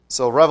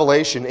So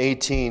Revelation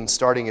 18,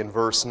 starting in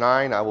verse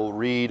 9, I will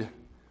read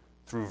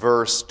through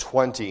verse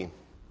 20.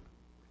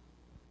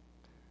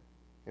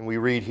 And we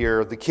read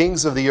here, "The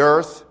kings of the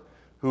earth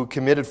who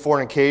committed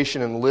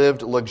fornication and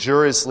lived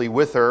luxuriously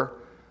with her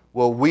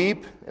will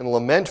weep and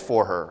lament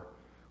for her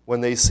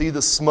when they see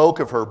the smoke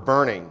of her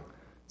burning,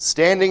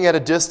 standing at a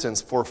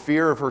distance for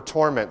fear of her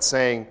torment,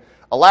 saying,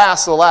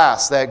 'Alas,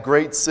 alas, that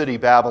great city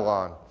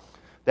Babylon,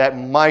 that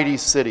mighty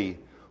city,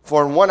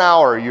 for in 1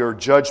 hour your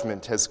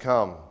judgment has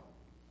come.'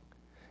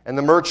 And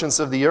the merchants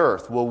of the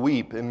earth will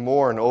weep and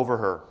mourn over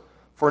her,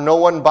 for no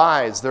one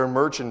buys their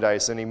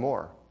merchandise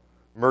anymore,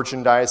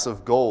 merchandise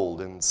of gold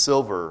and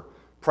silver,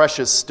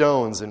 precious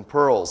stones and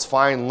pearls,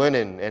 fine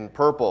linen and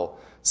purple,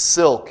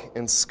 silk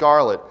and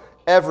scarlet,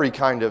 every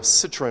kind of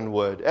citron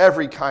wood,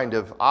 every kind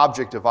of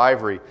object of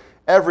ivory,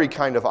 every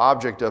kind of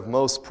object of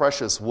most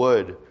precious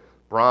wood,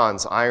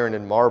 bronze, iron,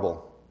 and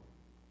marble,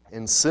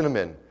 and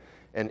cinnamon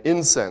and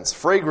incense,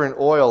 fragrant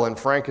oil and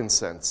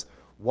frankincense,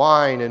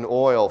 wine and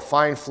oil,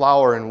 fine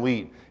flour and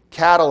wheat,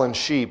 cattle and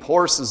sheep,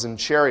 horses and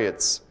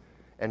chariots,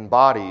 and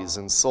bodies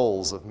and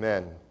souls of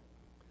men.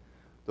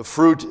 The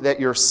fruit that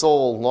your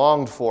soul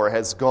longed for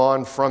has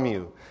gone from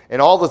you,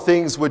 and all the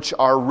things which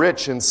are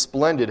rich and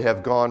splendid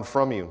have gone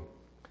from you,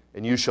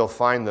 and you shall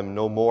find them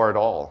no more at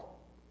all.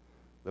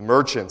 The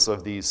merchants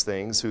of these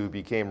things, who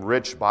became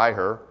rich by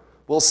her,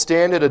 will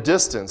stand at a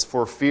distance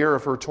for fear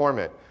of her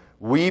torment,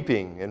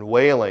 weeping and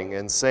wailing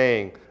and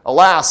saying,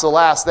 'Alas,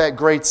 alas, that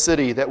great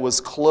city that was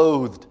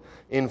clothed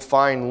in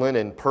fine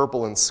linen,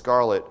 purple and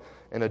scarlet,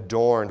 and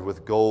adorned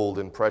with gold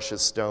and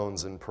precious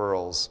stones and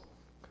pearls.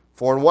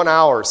 For in 1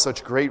 hour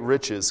such great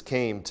riches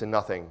came to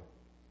nothing.'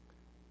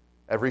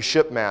 Every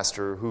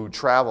shipmaster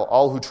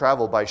all who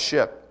travel by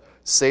ship,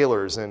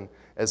 sailors, and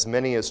as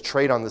many as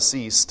trade on the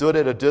sea, stood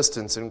at a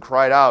distance and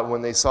cried out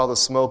when they saw the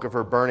smoke of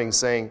her burning,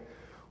 saying,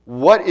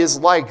 'What is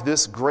like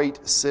this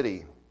great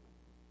city?'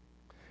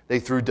 They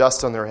threw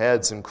dust on their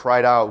heads and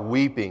cried out,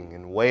 weeping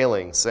and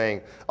wailing,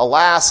 saying,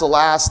 'Alas,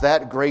 alas,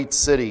 that great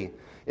city,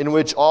 in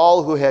which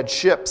all who had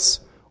ships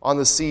on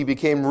the sea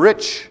became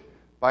rich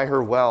by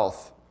her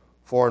wealth.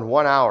 For in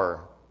 1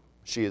 hour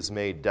she is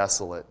made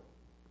desolate.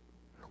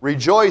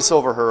 Rejoice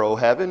over her, O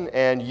heaven,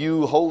 and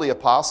you holy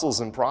apostles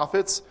and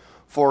prophets,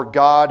 for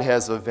God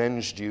has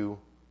avenged you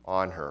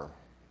on her.'"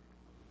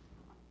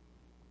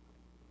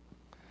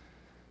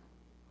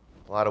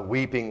 A lot of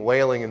weeping,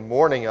 wailing, and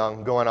mourning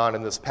going on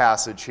in this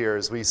passage here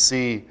as we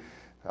see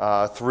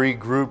three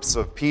groups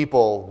of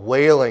people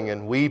wailing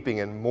and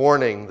weeping and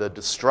mourning the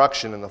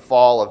destruction and the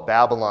fall of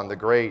Babylon the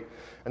Great.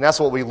 And that's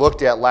what we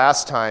looked at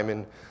last time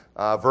in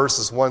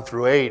verses 1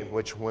 through 8,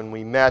 which when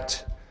we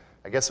met,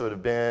 I guess it would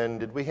have been,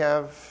 did we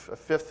have a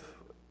fifth?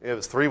 It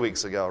was 3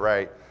 weeks ago,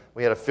 right?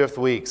 We had a fifth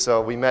week.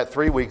 So we met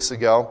 3 weeks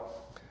ago.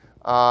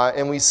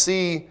 And we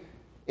see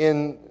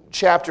in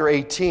chapter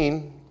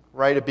 18,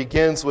 right, it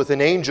begins with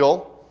an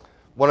angel,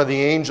 one of the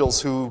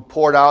angels who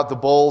poured out the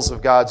bowls of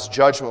God's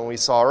judgment we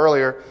saw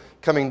earlier,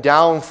 coming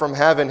down from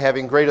heaven,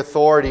 having great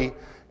authority,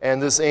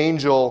 and this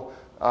angel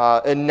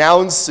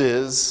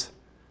announces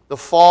the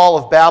fall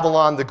of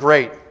Babylon the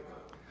Great.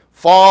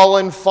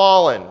 Fallen,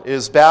 fallen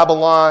is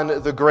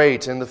Babylon the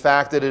Great, and the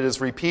fact that it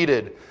is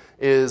repeated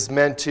is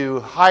meant to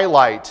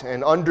highlight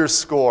and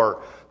underscore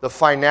the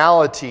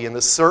finality and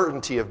the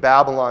certainty of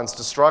Babylon's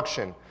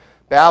destruction.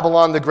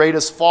 Babylon the Great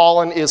is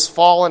fallen,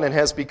 and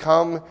has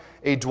become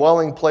a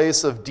dwelling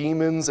place of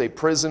demons, a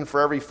prison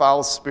for every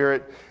foul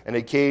spirit, and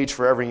a cage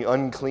for every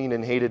unclean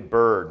and hated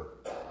bird.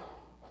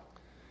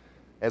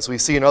 As we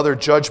see in other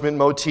judgment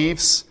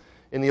motifs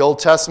in the Old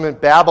Testament,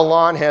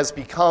 Babylon has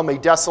become a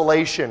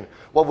desolation.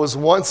 What was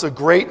once a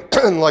great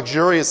and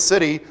luxurious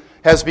city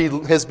has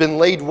been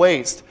laid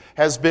waste,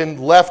 has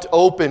been left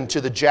open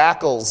to the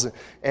jackals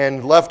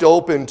and left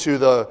open to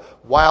the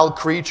wild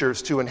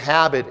creatures to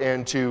inhabit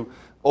and to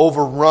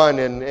overrun,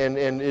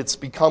 and it's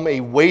become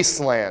a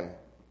wasteland.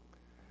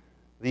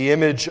 The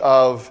image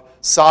of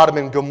Sodom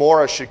and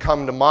Gomorrah should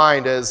come to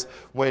mind, as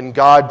when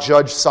God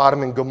judged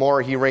Sodom and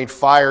Gomorrah, he rained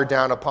fire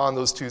down upon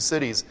those two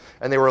cities,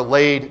 and they were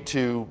laid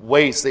to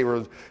waste. They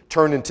were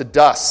turned into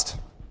dust.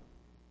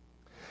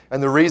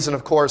 And the reason,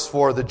 of course,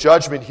 for the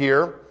judgment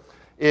here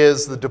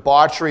is the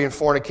debauchery and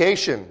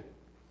fornication.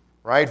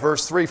 Right?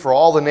 Verse 3, "For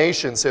all the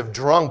nations have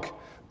drunk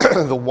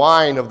the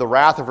wine of the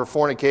wrath of her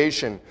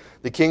fornication.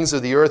 The kings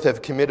of the earth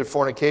have committed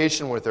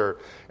fornication with her,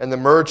 and the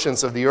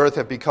merchants of the earth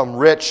have become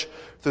rich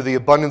through the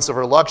abundance of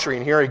her luxury."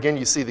 And here again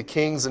you see the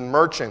kings and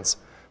merchants,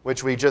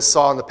 which we just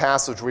saw in the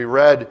passage we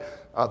read,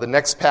 the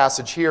next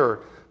passage here.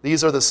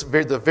 These are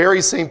the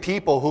very same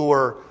people who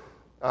were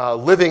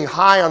living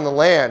high on the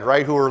land,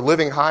 right? Who were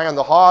living high on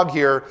the hog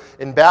here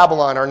in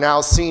Babylon are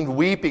now seen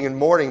weeping and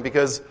mourning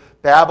because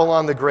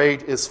Babylon the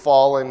Great is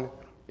fallen,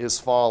 is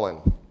fallen.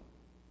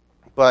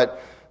 But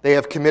they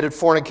have committed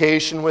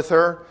fornication with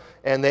her,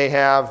 and they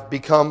have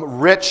become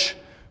rich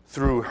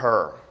through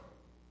her.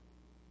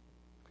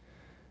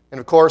 And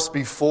of course,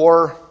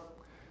 before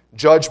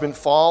judgment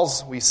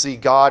falls, we see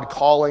God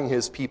calling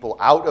his people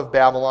out of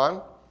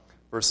Babylon.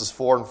 Verses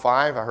 4 and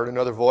 5, "I heard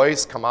another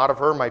voice, 'Come out of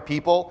her, my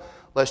people,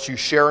 lest you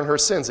share in her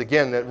sins.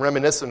 Again, that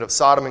reminiscent of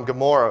Sodom and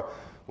Gomorrah,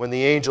 when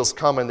the angels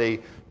come and they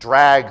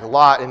drag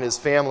Lot and his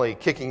family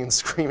kicking and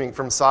screaming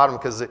from Sodom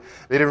because they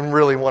didn't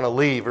really want to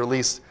leave, or at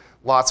least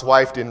Lot's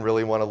wife didn't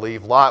really want to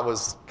leave. Lot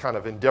was kind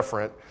of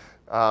indifferent.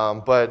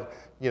 But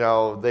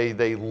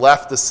they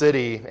left the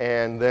city,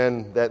 and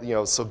then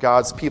so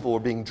God's people were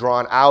being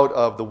drawn out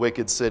of the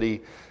wicked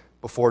city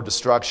before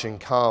destruction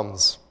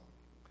comes.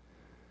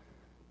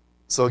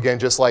 So again,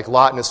 just like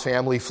Lot and his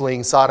family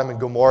fleeing Sodom and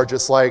Gomorrah,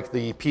 just like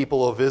the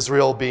people of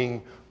Israel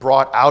being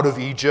brought out of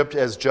Egypt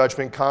as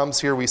judgment comes,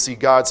 here we see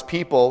God's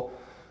people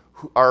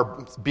who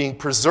are being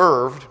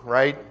preserved,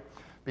 right?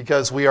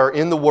 Because we are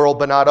in the world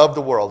but not of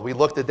the world. We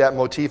looked at that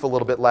motif a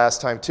little bit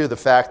last time too, the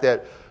fact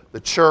that the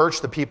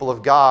church, the people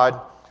of God,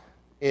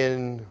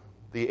 in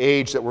the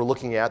age that we're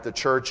looking at, the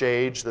church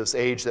age, this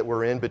age that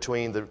we're in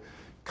between the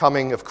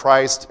coming of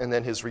Christ and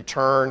then his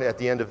return at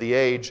the end of the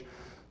age,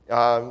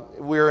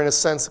 we're in a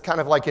sense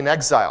kind of like in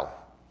exile.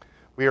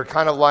 We are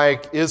kind of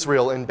like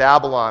Israel in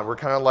Babylon. We're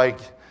kind of like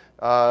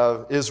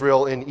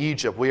Israel in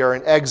Egypt. We are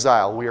in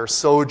exile. We are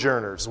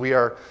sojourners. We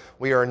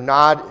are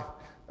not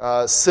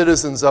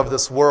citizens of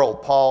this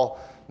world. Paul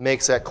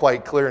makes that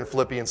quite clear in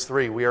Philippians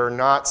 3. We are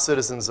not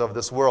citizens of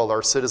this world.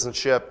 Our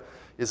citizenship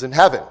is in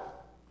heaven,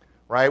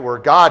 right, where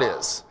God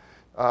is.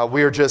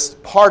 We are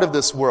just part of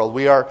this world.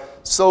 We are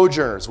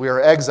sojourners. We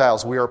are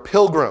exiles. We are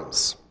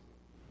pilgrims.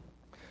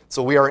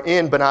 So we are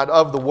in but not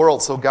of the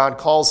world, so God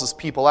calls his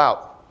people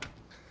out.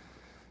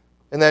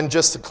 And then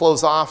just to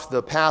close off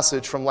the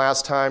passage from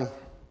last time,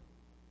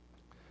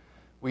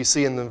 we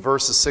see in the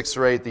verses 6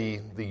 or 8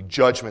 the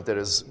judgment that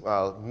is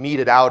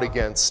meted out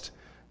against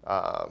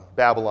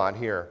Babylon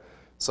here.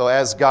 So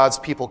as God's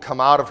people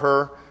come out of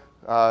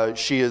her,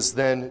 she is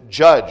then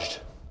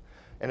judged.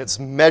 And it's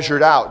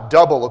measured out,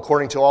 double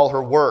according to all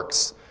her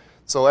works.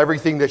 So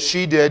everything that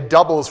she did,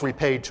 double is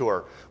repaid to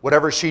her.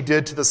 Whatever she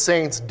did to the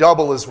saints,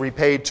 double is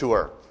repaid to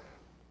her.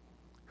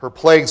 Her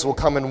plagues will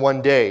come in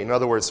one day. In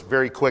other words,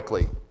 very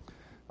quickly.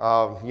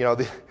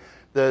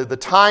 The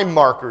time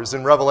markers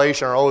in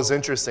Revelation are always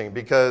interesting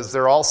because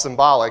they're all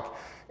symbolic,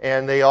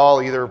 and they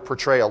all either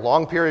portray a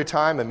long period of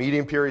time, a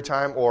medium period of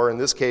time, or in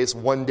this case,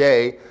 one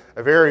day,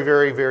 a very,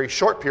 very, very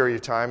short period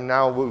of time.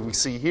 Now what we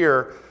see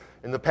here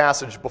in the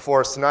passage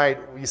before us tonight,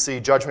 we see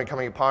judgment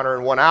coming upon her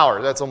in 1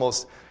 hour. That's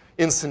almost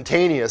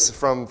instantaneous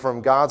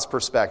from God's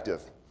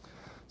perspective.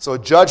 So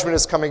judgment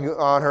is coming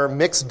on her,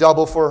 mixed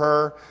double for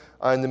her,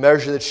 in the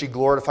measure that she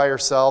glorify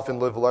herself and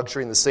live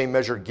luxury, in the same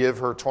measure give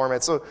her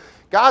torment. So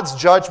God's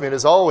judgment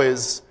is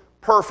always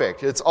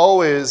perfect. It's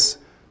always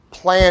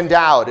planned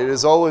out. It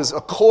is always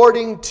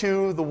according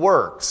to the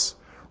works,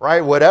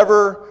 right?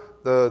 Whatever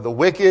the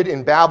wicked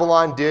in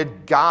Babylon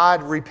did,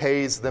 God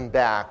repays them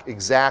back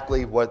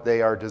exactly what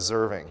they are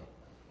deserving.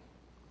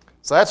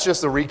 So that's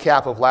just a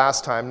recap of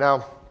last time.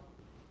 Now,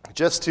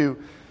 just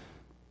to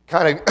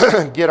kind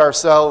of get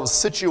ourselves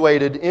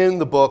situated in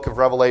the book of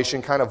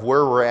Revelation, kind of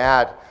where we're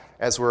at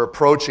as we're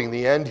approaching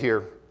the end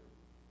here.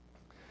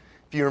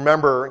 If you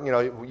remember,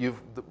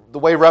 the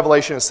way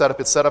Revelation is set up,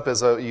 it's set up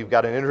as you've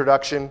got an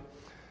introduction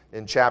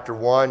in chapter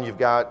 1. You've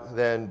got,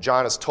 then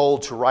John is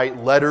told to write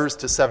letters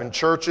to 7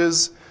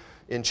 churches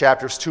in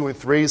chapters 2 and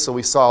 3, so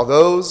we saw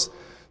those.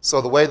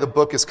 So the way the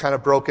book is kind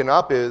of broken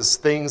up is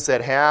things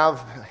that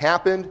have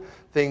happened,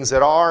 things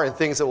that are, and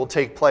things that will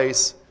take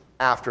place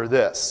after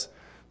this.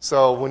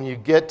 So when you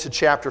get to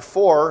chapter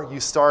 4, you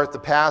start the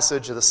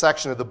passage of the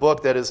section of the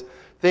book that is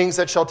things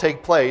that shall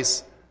take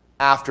place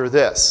after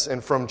this.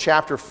 And from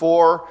chapter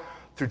 4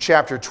 through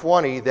chapter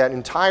 20, that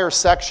entire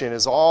section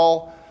is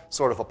all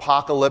sort of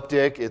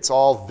apocalyptic, it's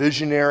all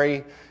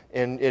visionary,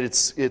 and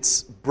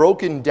it's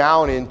broken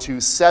down into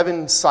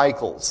 7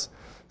 cycles.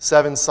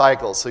 7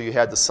 cycles. So you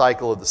had the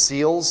cycle of the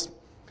seals,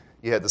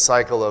 you had the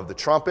cycle of the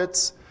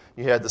trumpets,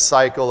 you had the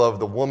cycle of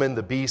the woman,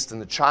 the beast,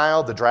 and the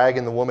child, the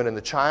dragon, the woman, and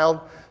the child.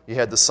 You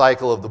had the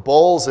cycle of the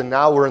bowls, and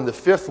now we're in the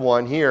 5th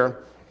one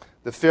here,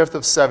 the 5th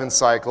of 7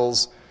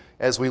 cycles,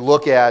 as we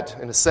look at,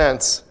 in a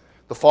sense,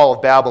 the fall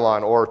of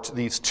Babylon, or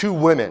these 2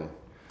 women.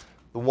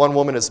 The one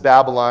woman is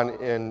Babylon,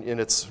 and in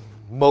its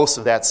most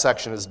of that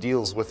section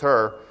deals with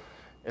her.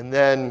 And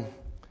then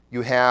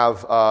you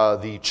have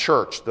the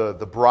church, the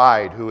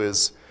bride, who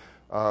is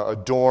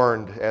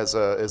adorned as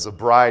a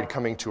bride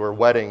coming to her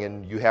wedding,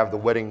 and you have the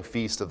wedding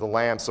feast of the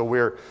Lamb. So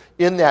we're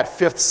in that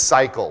 5th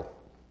cycle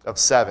of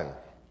 7.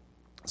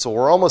 So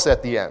we're almost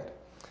at the end.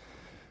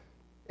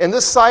 And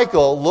this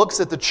cycle looks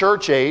at the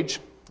church age,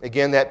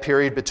 again, that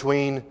period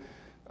between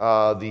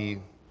the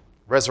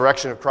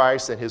resurrection of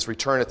Christ and his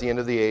return at the end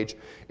of the age.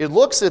 It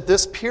looks at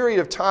this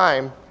period of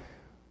time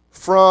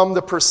from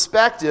the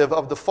perspective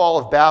of the fall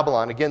of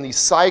Babylon. Again, these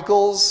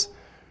cycles,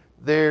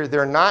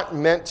 they're not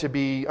meant to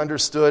be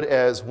understood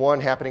as one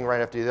happening right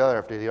after the other,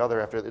 after the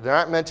other, after. They're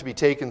not meant to be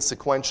taken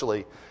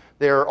sequentially.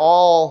 They're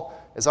all,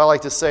 as I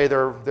like to say,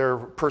 they're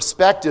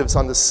perspectives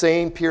on the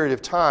same period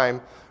of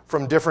time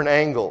from different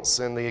angles.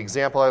 And the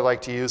example I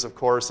like to use, of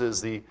course,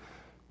 is the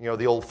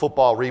old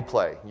football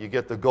replay. You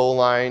get the goal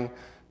line,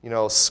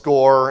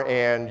 score,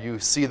 and you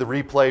see the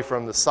replay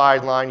from the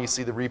sideline, you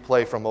see the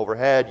replay from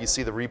overhead, you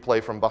see the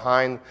replay from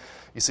behind,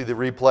 you see the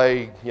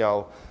replay,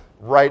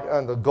 right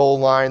on the goal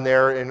line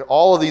there. And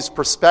all of these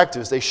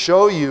perspectives, they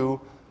show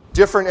you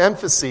different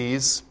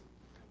emphases,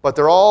 but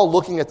they're all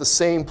looking at the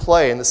same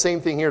play. And the same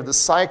thing here, the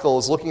cycle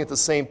is looking at the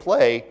same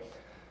play,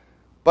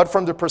 but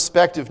from the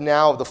perspective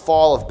now of the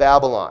fall of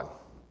Babylon.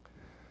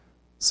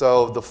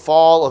 So the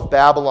fall of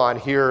Babylon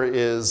here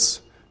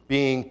is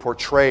being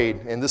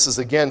portrayed. And this is,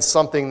 again,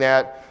 something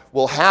that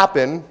will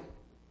happen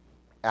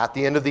at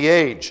the end of the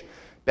age.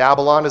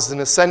 Babylon is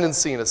in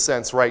ascendancy, in a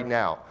sense, right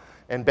now.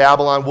 And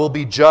Babylon will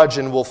be judged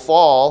and will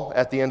fall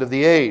at the end of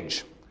the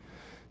age.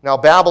 Now,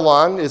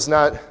 Babylon is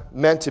not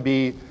meant to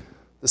be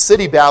the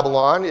city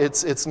Babylon.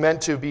 It's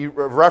meant to be a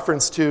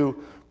reference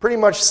to pretty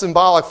much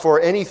symbolic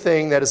for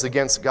anything that is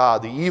against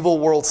God, the evil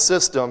world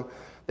system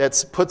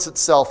that puts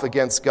itself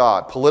against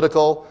God,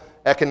 political,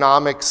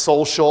 economic,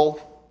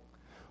 social,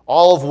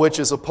 all of which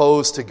is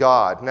opposed to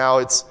God.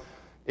 Now,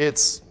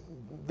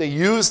 they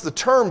use the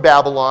term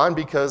Babylon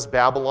because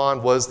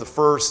Babylon was the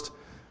first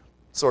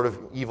sort of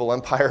evil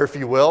empire, if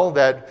you will,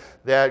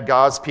 that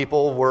God's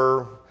people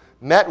were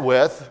met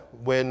with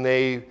when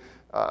they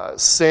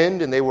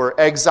sinned and they were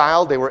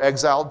exiled. They were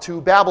exiled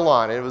to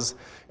Babylon.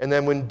 And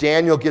then when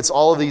Daniel gets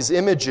all of these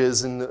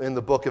images in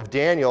the book of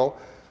Daniel,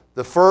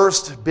 the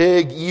first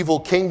big evil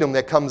kingdom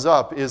that comes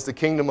up is the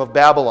kingdom of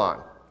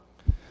Babylon.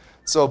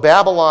 So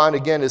Babylon,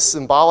 again, is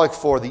symbolic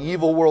for the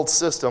evil world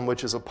system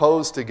which is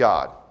opposed to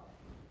God.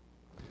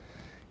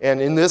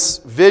 And in this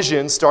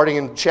vision, starting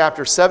in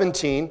chapter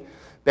 17,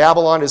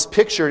 Babylon is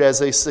pictured as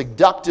a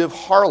seductive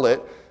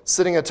harlot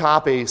sitting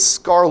atop a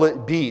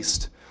scarlet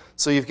beast.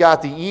 So you've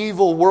got the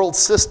evil world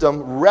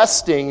system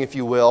resting, if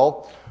you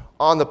will,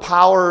 on the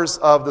powers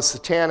of the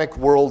satanic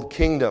world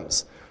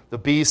kingdoms. The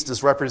beast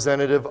is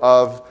representative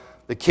of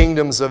the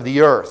kingdoms of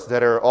the earth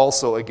that are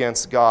also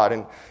against God.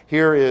 And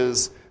here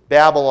is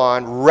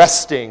Babylon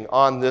resting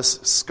on this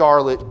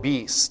scarlet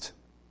beast.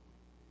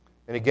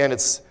 And again,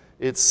 it's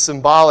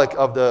symbolic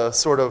of the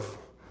sort of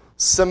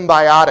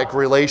symbiotic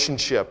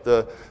relationship,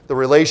 the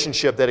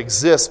relationship that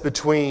exists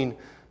between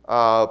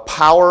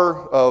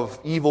power of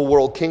evil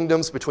world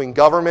kingdoms, between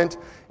government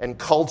and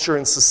culture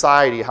and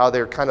society, how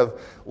they're kind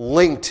of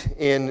linked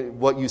in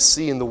what you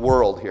see in the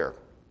world here.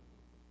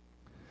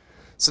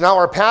 So now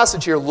our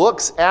passage here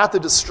looks at the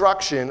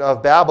destruction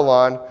of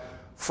Babylon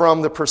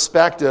from the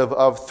perspective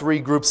of three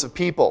groups of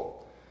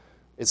people.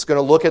 It's going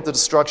to look at the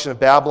destruction of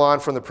Babylon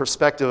from the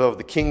perspective of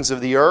the kings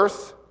of the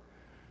earth,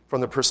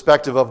 from the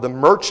perspective of the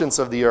merchants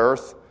of the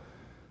earth,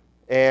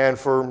 and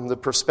from the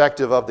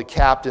perspective of the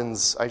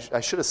captains.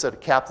 I should have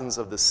said captains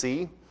of the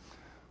sea,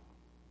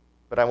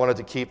 but I wanted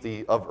to keep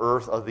the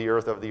of the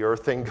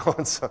earth thing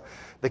going. So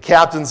the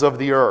captains of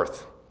the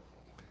earth.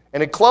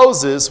 And it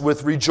closes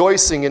with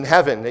rejoicing in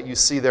heaven that you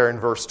see there in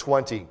verse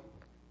 20.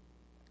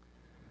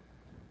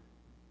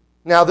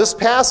 Now, this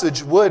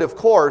passage would, of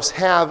course,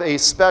 have a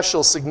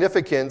special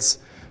significance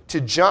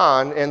to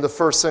John and the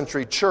first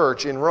century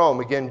church in Rome.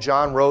 Again,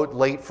 John wrote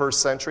late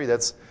first century.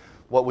 That's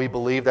what we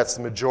believe. That's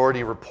the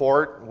majority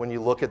report. When you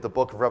look at the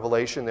book of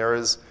Revelation, there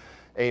is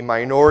a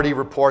minority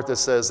report that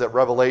says that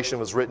Revelation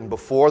was written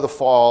before the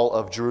fall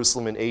of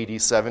Jerusalem in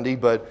AD 70,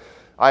 but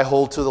I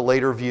hold to the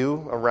later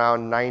view,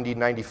 around 90,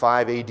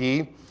 95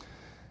 AD.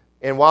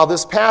 And while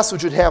this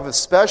passage would have a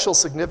special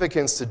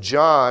significance to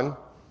John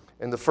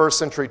and the first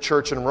century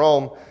church in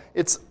Rome,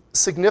 its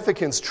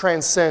significance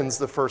transcends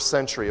the first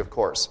century, of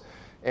course,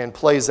 and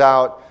plays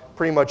out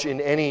pretty much in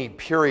any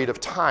period of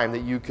time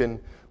that you can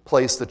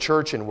place the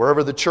church in.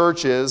 Wherever the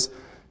church is,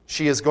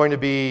 she is going to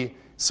be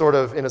sort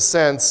of, in a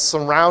sense,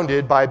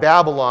 surrounded by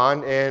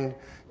Babylon, and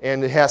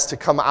it has to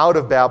come out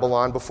of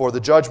Babylon before the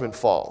judgment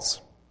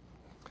falls.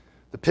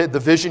 The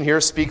vision here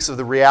speaks of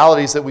the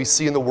realities that we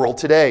see in the world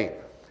today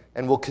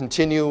and will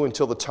continue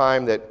until the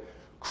time that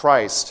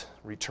Christ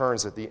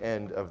returns at the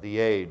end of the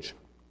age.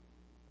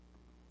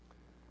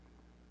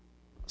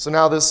 So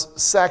now this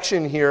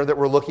section here that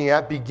we're looking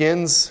at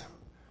begins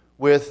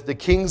with the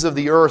kings of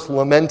the earth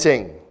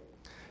lamenting.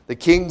 The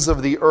kings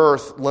of the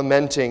earth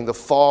lamenting the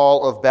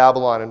fall of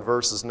Babylon in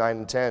verses 9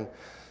 and 10.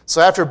 So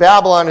after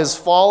Babylon has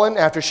fallen,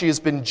 after she has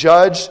been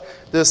judged,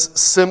 this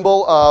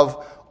symbol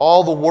of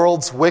all the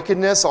world's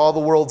wickedness, all the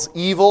world's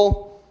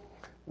evil,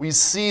 we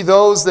see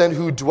those then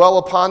who dwell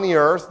upon the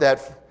earth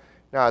that,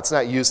 now it's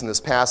not used in this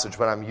passage,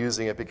 but I'm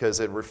using it because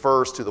it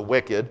refers to the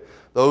wicked,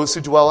 those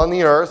who dwell on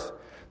the earth,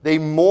 they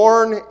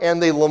mourn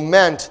and they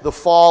lament the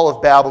fall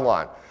of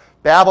Babylon.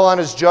 Babylon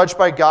is judged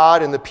by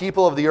God, and the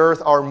people of the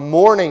earth are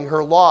mourning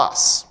her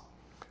loss.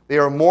 They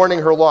are mourning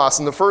her loss.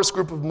 And the first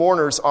group of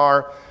mourners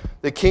are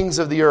the kings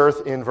of the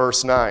earth in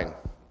verse 9.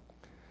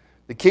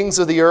 The kings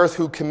of the earth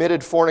who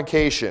committed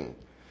fornication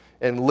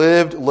and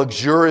lived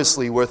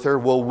luxuriously with her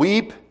will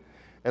weep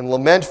and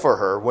lament for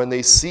her when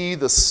they see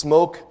the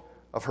smoke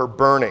of her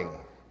burning.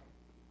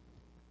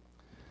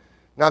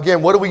 Now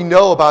again, what do we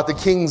know about the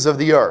kings of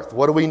the earth?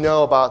 What do we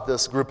know about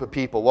this group of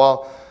people?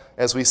 Well,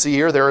 as we see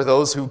here, there are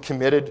those who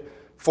committed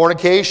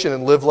fornication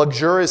and lived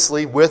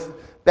luxuriously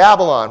with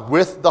Babylon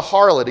with the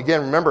harlot.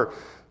 Again, remember,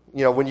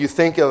 when you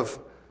think of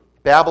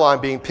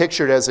Babylon being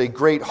pictured as a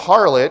great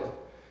harlot,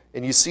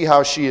 and you see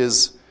how she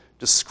is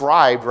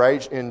described,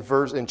 right,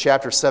 in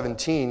chapter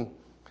 17,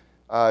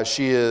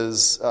 she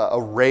is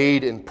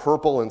arrayed in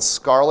purple and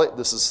scarlet.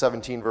 This is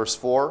 17 verse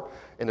 4.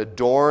 And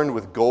adorned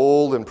with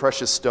gold and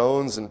precious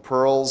stones and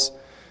pearls.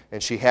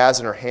 And she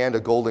has in her hand a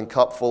golden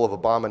cup full of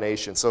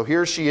abomination. So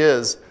here she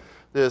is,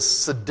 this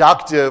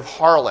seductive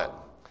harlot,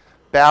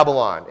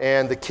 Babylon.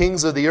 And the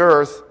kings of the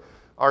earth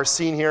are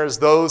seen here as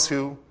those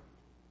who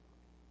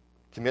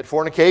commit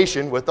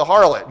fornication with the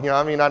harlot.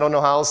 I don't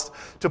know how else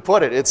to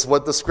put it. It's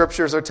what the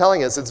scriptures are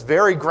telling us. It's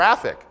very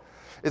graphic.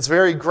 It's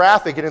very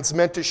graphic, and it's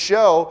meant to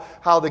show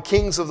how the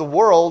kings of the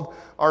world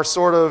are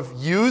sort of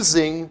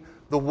using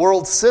the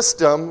world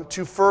system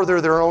to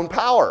further their own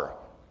power.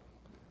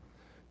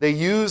 They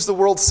use the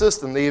world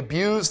system. They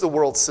abuse the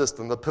world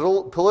system. The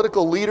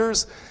political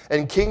leaders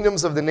and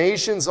kingdoms of the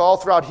nations all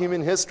throughout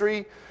human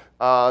history,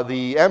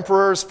 the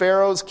emperors,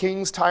 pharaohs,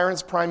 kings,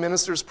 tyrants, prime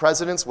ministers,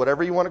 presidents,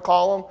 whatever you want to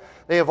call them,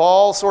 they have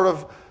all sort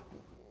of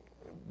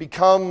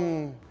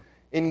become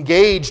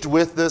engaged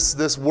with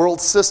this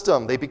world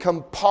system. They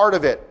become part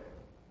of it.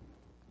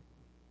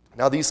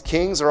 Now, these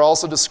kings are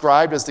also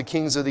described as the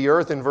kings of the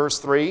earth in verse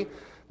 3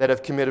 that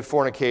have committed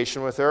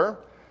fornication with her.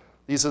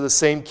 These are the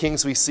same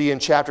kings we see in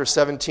chapter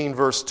 17,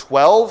 verse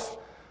 12,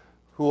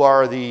 who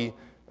are the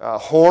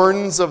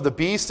horns of the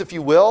beast, if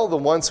you will, the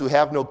ones who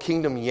have no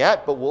kingdom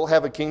yet, but will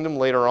have a kingdom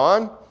later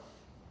on.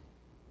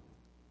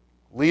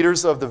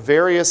 Leaders of the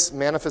various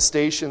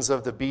manifestations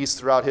of the beast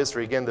throughout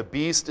history. Again, the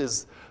beast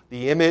is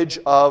the image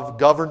of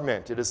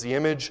government. It is the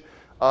image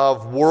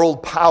of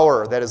world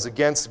power that is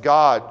against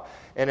God.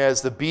 And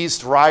as the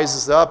beast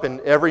rises up, and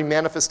every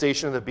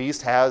manifestation of the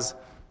beast has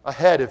a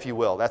head, if you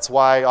will. That's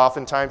why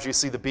oftentimes you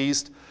see the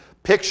beast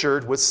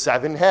pictured with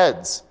 7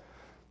 heads.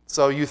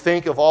 So you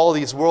think of all of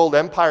these world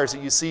empires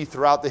that you see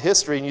throughout the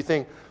history, and you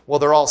think, well,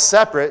 they're all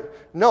separate.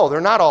 No,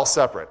 they're not all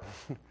separate.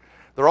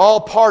 They're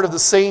all part of the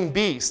same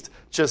beast.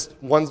 Just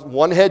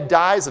one head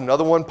dies,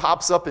 another one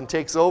pops up and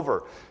takes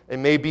over. It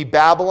may be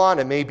Babylon,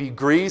 it may be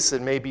Greece,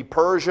 it may be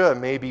Persia, it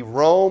may be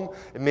Rome,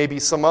 it may be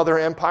some other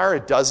empire.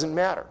 It doesn't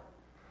matter.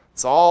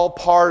 It's all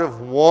part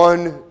of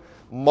one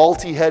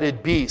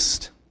multi-headed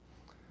beast.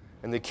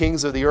 And the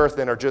kings of the earth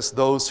then are just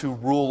those who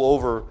rule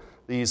over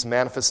these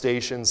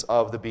manifestations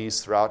of the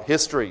beast throughout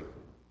history.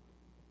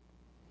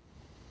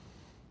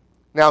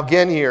 Now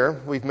again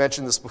here, we've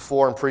mentioned this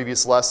before in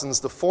previous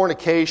lessons, the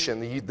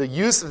fornication, the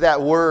use of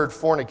that word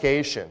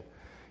fornication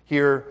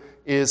here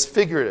is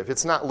figurative.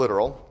 It's not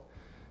literal.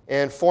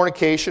 And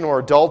fornication or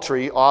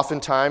adultery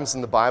oftentimes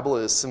in the Bible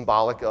is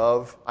symbolic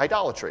of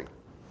idolatry.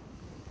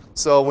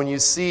 So when you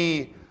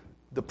see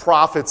the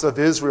prophets of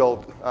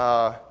Israel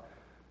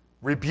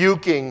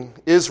rebuking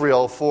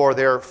Israel for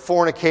their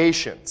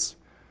fornications,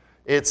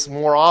 it's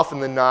more often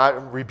than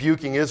not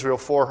rebuking Israel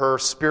for her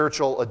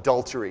spiritual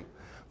adultery,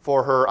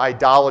 for her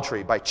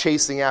idolatry by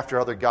chasing after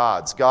other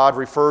gods. God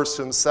refers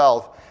to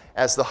himself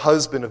as the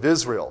husband of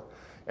Israel.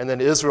 And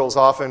then Israel's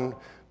often,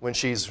 when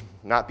she's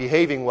not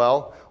behaving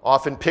well,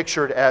 often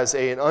pictured as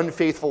an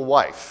unfaithful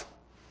wife.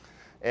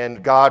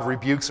 And God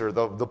rebukes her.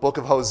 The book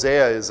of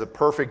Hosea is a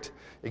perfect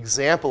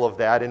example of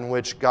that, in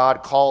which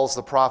God calls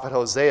the prophet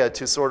Hosea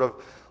to sort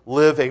of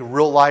live a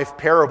real-life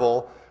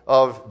parable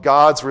of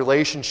God's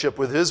relationship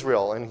with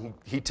Israel. And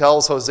he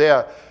tells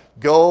Hosea,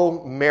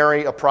 go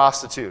marry a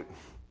prostitute.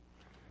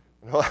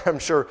 I'm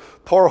sure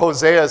poor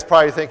Hosea is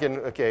probably thinking,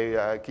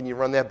 okay, can you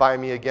run that by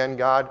me again,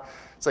 God?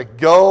 It's like,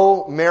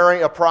 go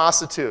marry a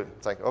prostitute.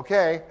 It's like,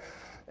 okay.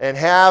 And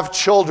have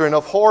children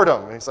of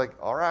whoredom. And he's like,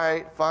 all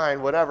right,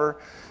 fine, whatever.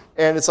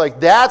 And it's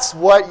like, that's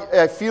what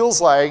it feels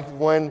like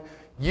when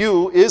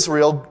you,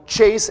 Israel,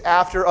 chase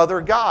after other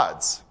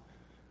gods.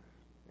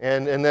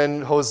 And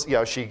then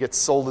she gets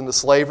sold into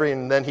slavery,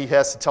 and then he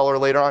has to tell her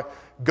later on,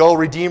 go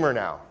redeem her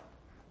now.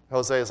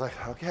 Hosea is like,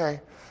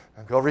 okay,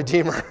 go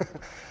redeem her.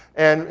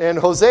 And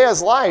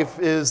Hosea's life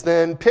is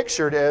then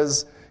pictured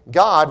as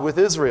God with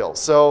Israel.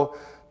 So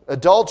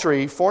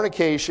adultery,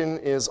 fornication,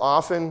 is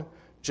often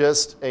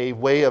just a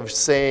way of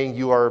saying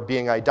you are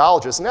being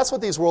idolatrous. And that's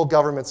what these world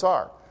governments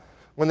are.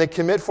 When they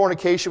commit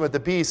fornication with the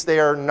beast, they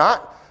are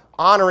not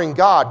honoring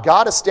God.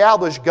 God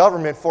established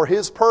government for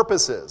his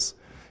purposes.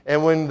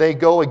 And when they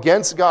go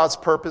against God's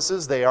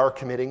purposes, they are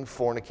committing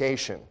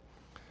fornication.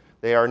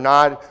 They are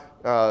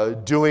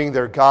not doing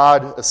their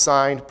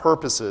God-assigned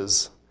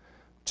purposes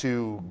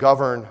to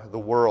govern the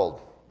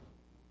world.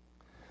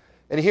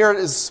 And here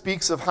it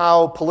speaks of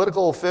how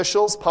political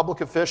officials, public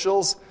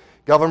officials,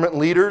 government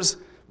leaders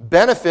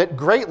benefit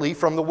greatly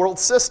from the world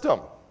system.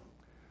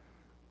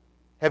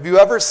 Have you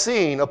ever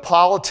seen a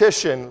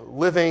politician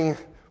living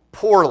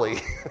poorly?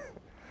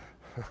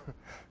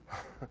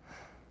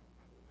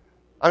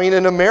 I mean,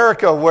 in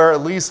America, where at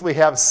least we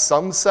have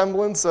some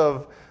semblance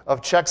of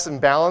checks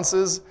and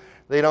balances,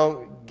 they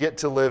don't get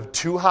to live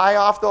too high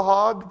off the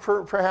hog,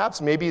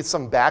 perhaps. Maybe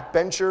some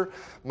backbencher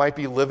might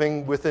be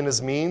living within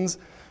his means.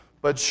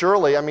 But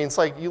surely, I mean, it's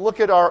like you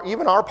look at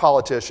even our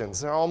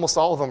politicians, almost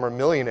all of them are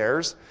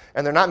millionaires,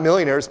 and they're not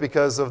millionaires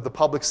because of the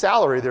public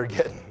salary they're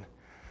getting,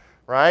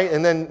 right?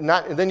 And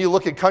then you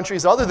look at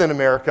countries other than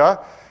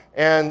America,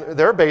 and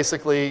they're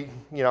basically,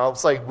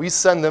 it's like we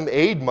send them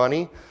aid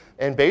money,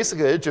 and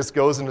basically it just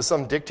goes into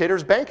some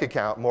dictator's bank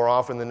account more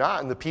often than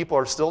not, and the people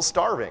are still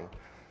starving.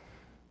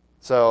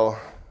 So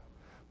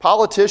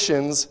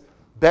politicians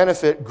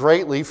benefit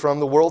greatly from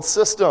the world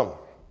system.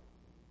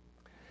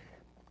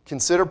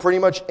 Consider pretty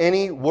much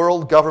any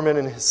world government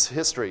in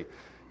history.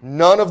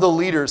 None of the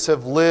leaders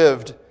have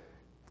lived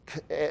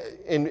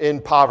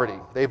in poverty.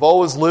 They've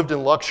always lived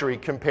in luxury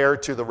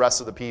compared to the rest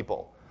of the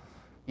people.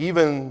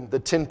 Even the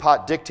tin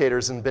pot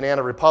dictators and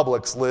banana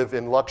republics live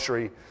in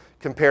luxury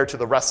compared to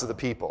the rest of the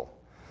people.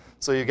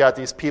 So you got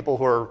these people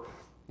who are,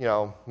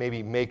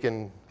 maybe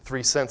making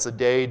 3 cents a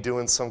day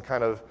doing some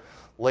kind of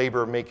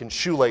labor making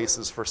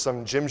shoelaces for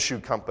some gym shoe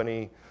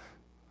company.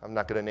 I'm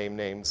not going to name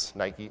names,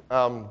 Nike,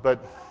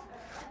 but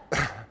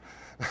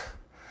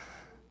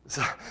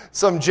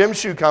some gym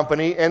shoe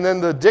company, and then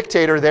the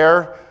dictator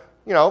there,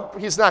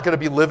 he's not going to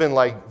be living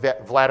like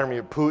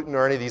Vladimir Putin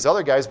or any of these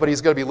other guys, but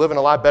he's going to be living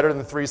a lot better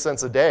than 3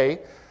 cents a day,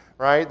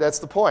 right? That's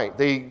the point.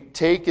 They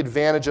take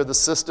advantage of the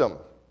system.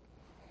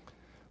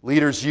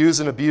 Leaders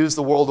use and abuse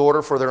the world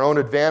order for their own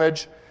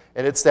advantage,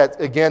 and it's that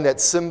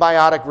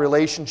symbiotic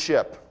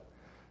relationship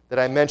that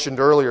I mentioned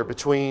earlier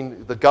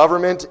between the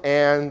government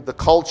and the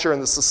culture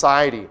and the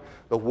society,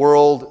 the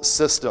world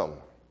system.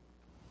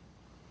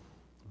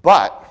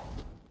 But,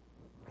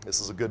 this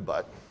is a good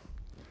but.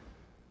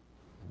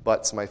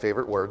 But's my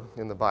favorite word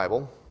in the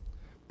Bible.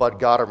 But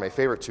God are my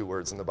favorite 2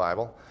 words in the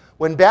Bible.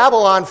 When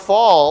Babylon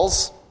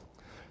falls,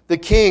 the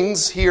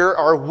kings here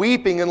are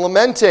weeping and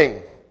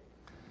lamenting.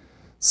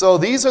 So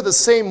these are the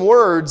same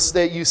words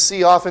that you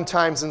see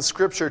oftentimes in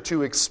Scripture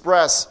to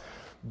express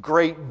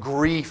great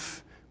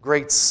grief,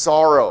 great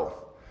sorrow.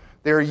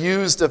 They're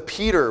used of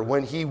Peter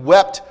when he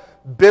wept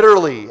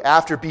bitterly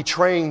after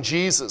betraying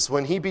Jesus.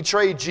 When he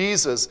betrayed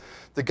Jesus,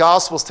 the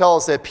Gospels tell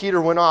us that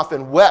Peter went off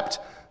and wept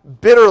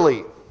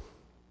bitterly.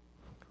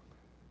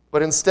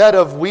 But instead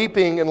of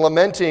weeping and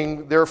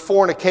lamenting their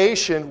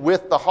fornication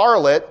with the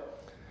harlot,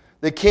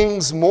 the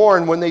kings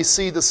mourn when they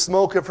see the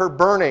smoke of her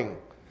burning.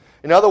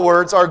 In other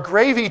words, our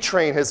gravy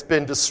train has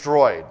been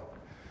destroyed.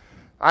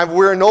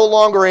 We're no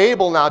longer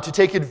able now to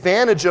take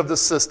advantage of the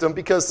system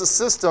because the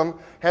system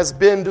has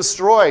been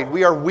destroyed.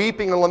 We are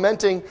weeping and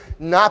lamenting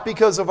not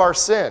because of our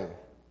sin,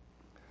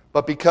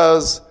 but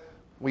because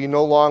we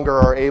no longer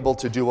are able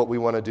to do what we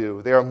want to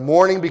do. They are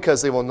mourning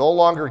because they will no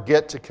longer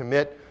get to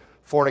commit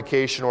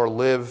fornication or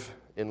live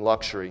in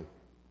luxury.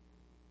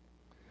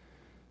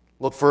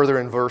 Look further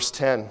in verse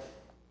 10.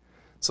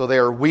 So they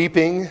are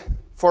weeping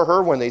for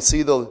her when they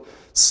see the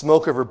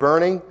smoke of her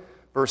burning.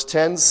 Verse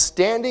 10,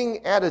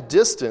 standing at a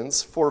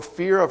distance for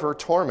fear of her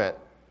torment,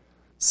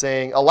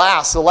 saying,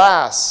 alas,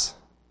 alas.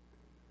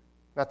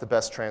 Not the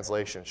best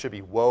translation. It should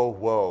be woe,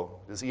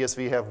 woe. Does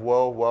ESV have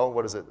woe, woe?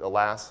 What is it?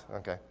 Alas?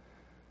 Okay.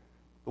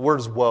 The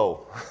word is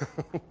woe.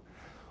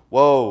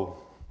 Woe.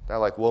 Not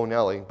like woe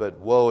Nelly, but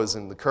woe is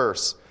in the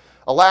curse.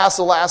 Alas,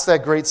 alas,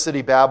 that great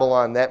city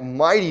Babylon, that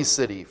mighty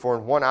city, for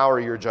in 1 hour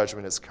your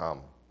judgment has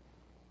come.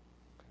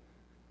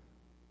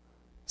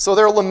 So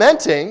they're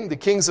lamenting, the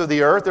kings of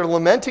the earth, they're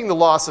lamenting the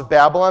loss of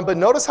Babylon, but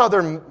notice how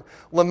they're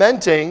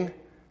lamenting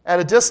at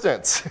a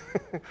distance.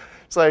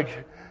 It's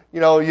like,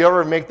 you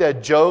ever make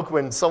that joke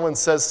when someone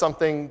says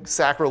something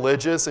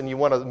sacrilegious and you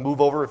want to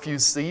move over a few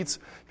seats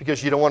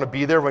because you don't want to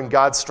be there when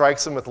God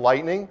strikes them with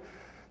lightning?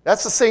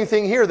 That's the same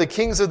thing here. The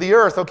kings of the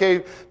earth,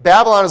 okay,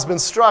 Babylon has been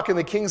struck, and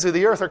the kings of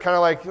the earth are kind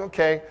of like,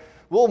 okay,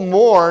 we'll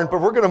mourn, but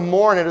we're going to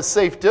mourn at a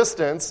safe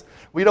distance.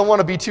 We don't want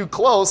to be too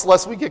close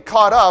lest we get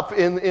caught up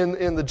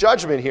in the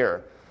judgment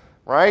here,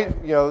 right?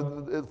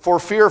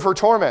 For fear of her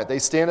torment, they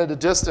stand at a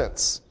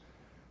distance.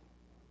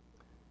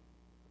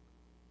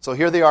 So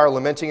here they are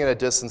lamenting at a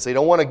distance. They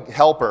don't want to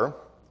help her.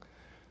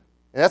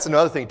 And that's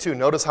another thing too.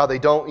 Notice how they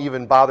don't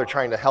even bother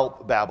trying to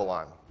help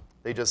Babylon.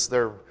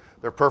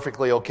 They're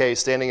perfectly okay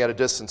standing at a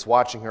distance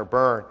watching her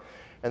burn,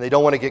 and they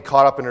don't want to get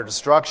caught up in her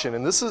destruction.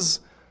 And this is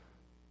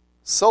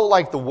so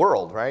like the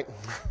world, right?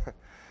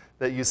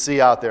 That you see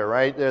out there,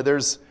 right?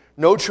 There's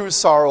no true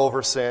sorrow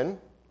over sin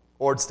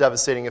or its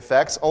devastating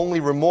effects,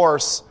 only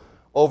remorse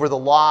over the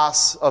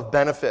loss of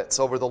benefits,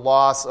 over the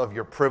loss of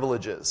your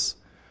privileges,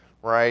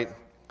 right?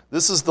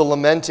 This is the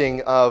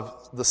lamenting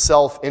of the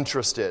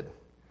self-interested.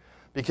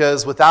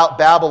 Because without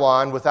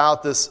Babylon,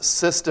 without this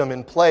system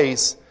in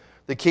place,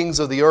 the kings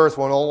of the earth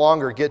will no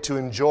longer get to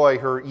enjoy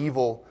her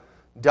evil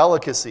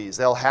delicacies.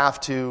 They'll have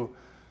to,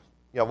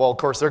 of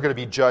course, they're going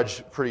to be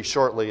judged pretty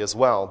shortly as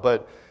well.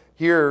 But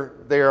here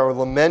they are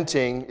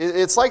lamenting.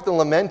 It's like the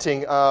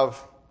lamenting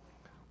of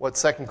what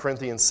 2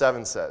 Corinthians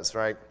 7 says,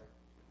 right?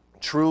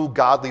 True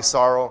godly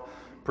sorrow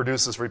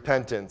produces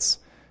repentance,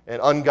 and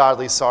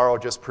ungodly sorrow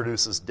just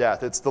produces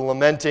death. It's the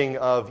lamenting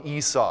of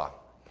Esau,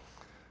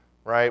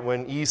 right?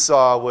 When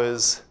Esau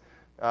was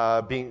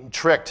being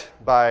tricked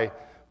by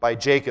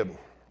Jacob,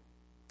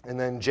 And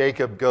then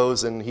Jacob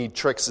goes and he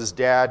tricks his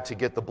dad to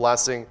get the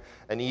blessing,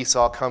 and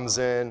Esau comes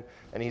in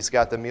and he's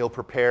got the meal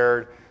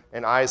prepared.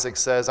 And Isaac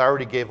says, I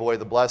already gave away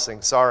the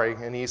blessing, sorry.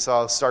 And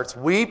Esau starts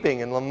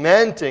weeping and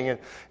lamenting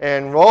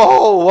and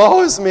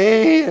woe is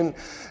me.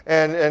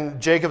 And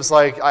Jacob's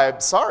like, I'm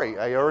sorry,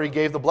 I already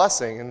gave the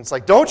blessing. And it's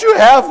like, don't you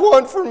have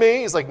one for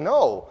me? He's like,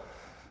 no.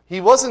 He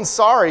wasn't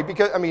sorry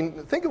because,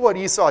 think of what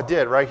Esau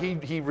did, right?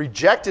 He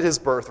rejected his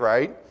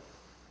birthright.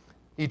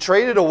 He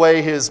traded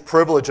away his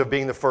privilege of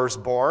being the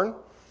firstborn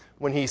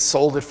when he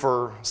sold it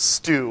for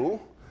stew.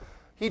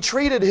 He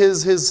treated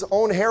his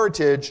own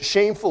heritage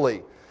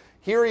shamefully.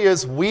 Here he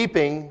is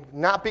weeping,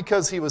 not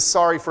because he was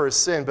sorry for his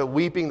sin, but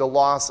weeping the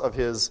loss of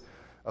his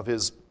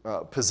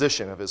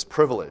position, of his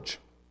privilege.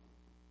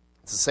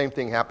 It's the same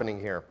thing happening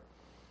here.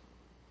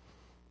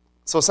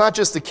 So it's not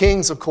just the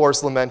kings, of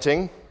course,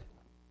 lamenting.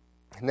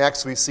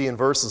 Next, we see in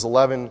verses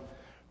 11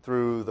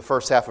 through the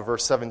first half of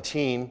verse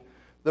 17,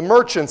 the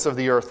merchants of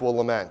the earth will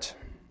lament.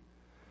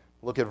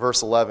 Look at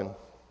verse 11.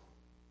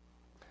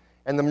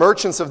 And the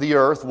merchants of the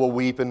earth will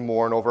weep and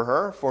mourn over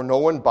her, for no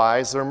one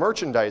buys their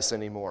merchandise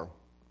anymore.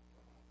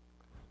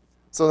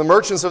 So the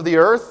merchants of the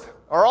earth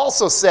are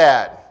also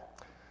sad.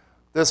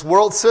 This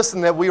world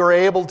system that we were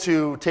able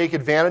to take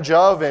advantage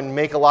of and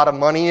make a lot of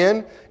money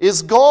in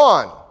is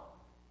gone.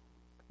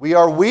 We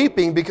are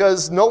weeping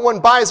because no one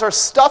buys our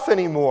stuff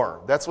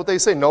anymore. That's what they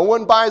say. No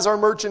one buys our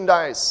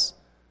merchandise.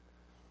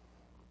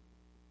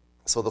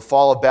 So the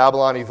fall of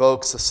Babylon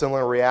evokes a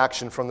similar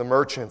reaction from the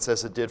merchants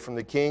as it did from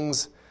the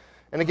kings,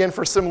 and again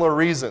for similar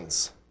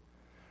reasons.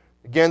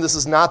 Again, this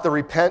is not the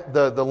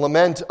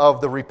lament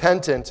of the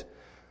repentant,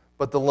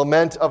 but the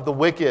lament of the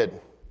wicked,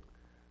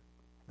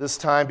 this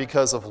time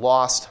because of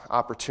lost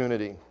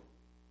opportunity.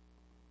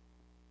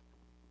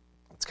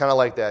 It's kind of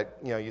like that,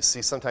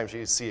 sometimes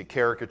you see a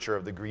caricature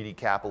of the greedy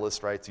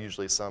capitalist, right? It's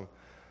usually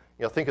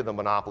think of the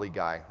Monopoly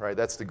guy, right?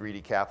 That's the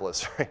greedy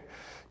capitalist, right?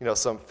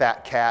 Some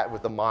fat cat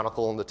with a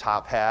monocle and the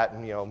top hat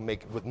and,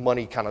 with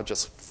money kind of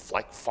just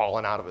like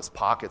falling out of his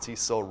pockets. He's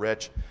so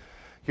rich.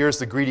 Here's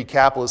the greedy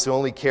capitalist who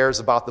only cares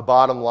about the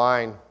bottom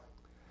line.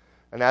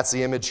 And that's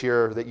the image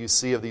here that you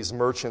see of these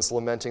merchants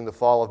lamenting the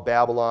fall of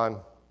Babylon.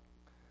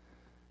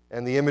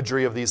 And the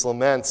imagery of these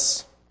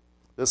laments,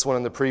 this one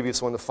and the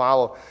previous one to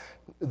follow,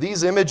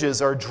 these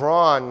images are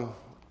drawn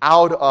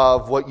out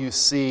of what you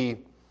see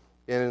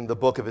in the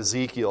book of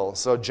Ezekiel.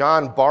 So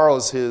John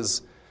borrows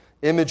his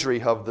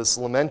imagery of this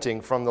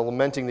lamenting from the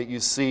lamenting that you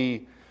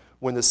see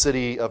when the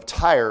city of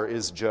Tyre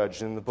is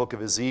judged in the book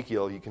of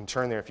Ezekiel. You can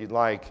turn there if you'd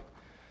like.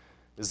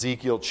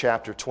 Ezekiel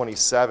chapter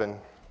 27.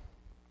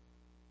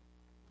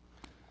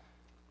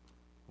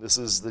 This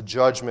is the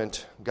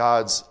judgment,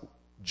 God's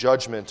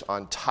judgment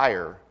on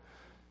Tyre,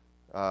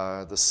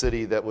 the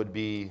city that would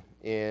be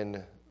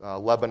in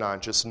Lebanon,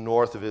 just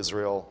north of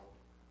Israel.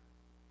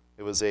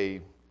 It was a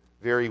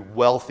very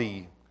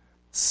wealthy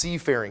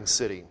seafaring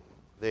city.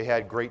 They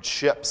had great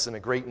ships and a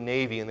great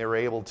navy, and they were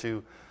able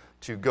to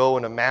go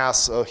and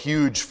amass a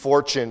huge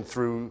fortune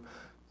through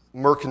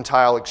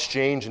mercantile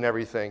exchange and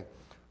everything.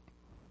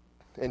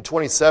 In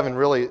 27,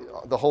 really,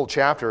 the whole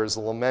chapter is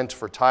a lament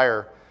for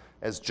Tyre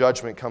as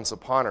judgment comes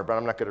upon her, but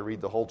I'm not going to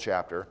read the whole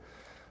chapter.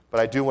 But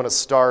I do want to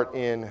start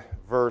in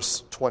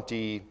verse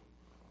 20.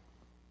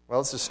 Well,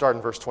 let's just start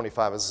in verse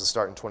 25. Let's just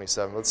start in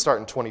 27. Let's start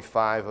in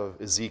 25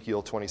 of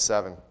Ezekiel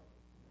 27.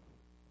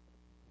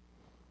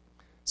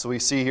 So we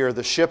see here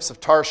the ships of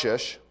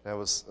Tarshish, that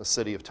was a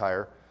city of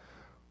Tyre,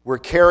 were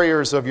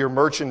carriers of your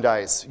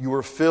merchandise. You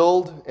were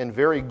filled and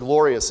very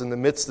glorious in the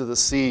midst of the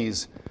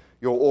seas.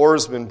 Your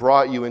oarsmen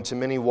brought you into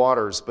many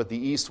waters, but the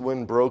east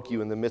wind broke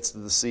you in the midst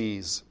of the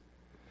seas.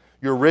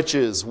 Your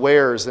riches,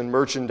 wares, and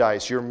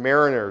merchandise, your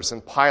mariners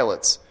and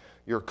pilots,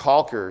 your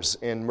caulkers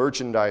and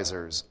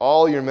merchandisers,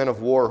 all your men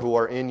of war who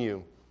are in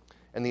you,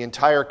 and the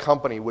entire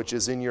company which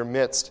is in your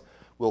midst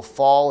will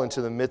fall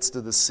into the midst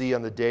of the sea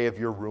on the day of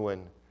your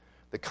ruin.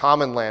 The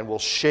common land will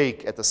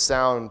shake at the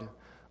sound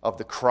of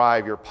the cry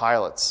of your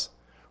pilots.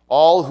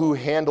 All who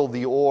handle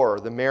the oar,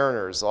 the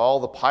mariners, all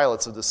the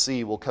pilots of the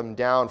sea will come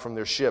down from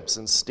their ships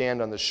and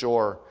stand on the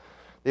shore.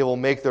 They will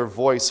make their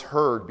voice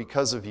heard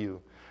because of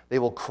you. They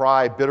will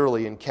cry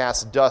bitterly and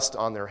cast dust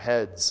on their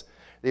heads.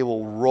 They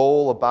will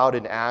roll about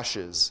in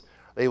ashes.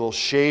 They will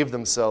shave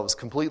themselves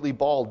completely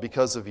bald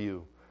because of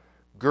you.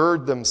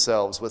 Gird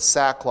themselves with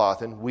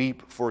sackcloth and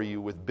weep for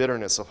you with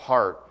bitterness of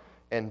heart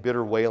and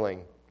bitter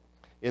wailing.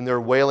 In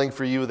their wailing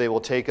for you, they will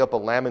take up a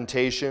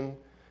lamentation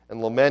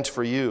and lament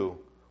for you.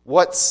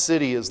 What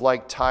city is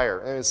like Tyre?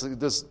 And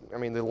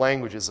the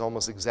language is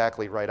almost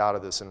exactly right out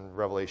of this in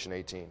Revelation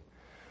 18.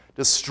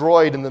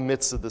 Destroyed in the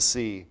midst of the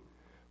sea.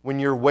 When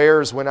your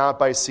wares went out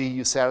by sea,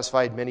 you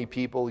satisfied many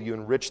people. You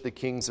enriched the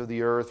kings of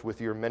the earth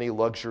with your many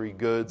luxury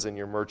goods and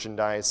your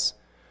merchandise.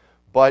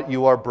 But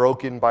you are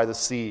broken by the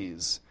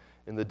seas.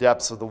 In the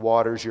depths of the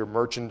waters, your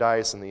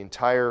merchandise and the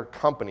entire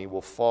company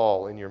will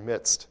fall in your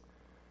midst.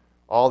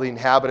 All the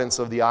inhabitants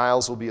of the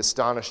isles will be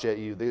astonished at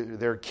you.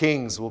 Their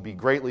kings will be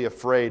greatly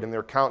afraid, and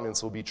their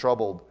countenance will be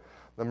troubled.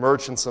 The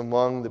merchants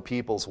among the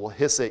peoples will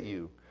hiss at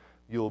you.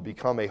 You will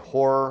become a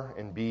horror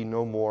and be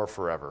no more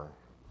forever.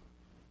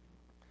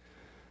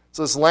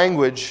 So this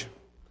language,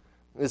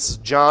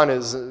 John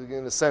is,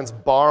 in a sense,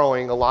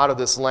 borrowing a lot of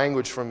this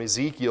language from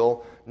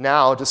Ezekiel,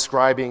 now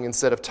describing,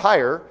 instead of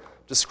Tyre,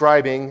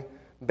 describing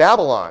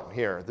Babylon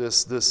here,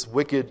 this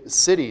wicked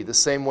city, the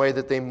same way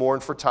that they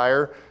mourned for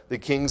Tyre, the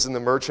kings and the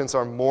merchants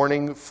are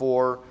mourning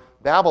for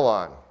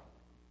Babylon.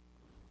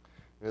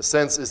 In a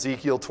sense,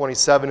 Ezekiel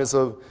 27 is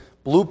a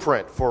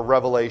blueprint for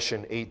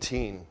Revelation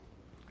 18.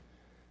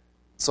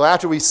 So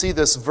after we see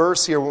this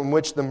verse here in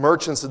which the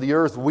merchants of the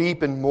earth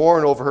weep and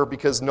mourn over her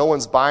because no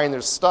one's buying their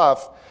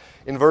stuff,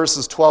 in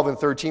verses 12 and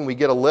 13 we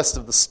get a list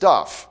of the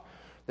stuff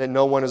that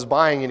no one is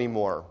buying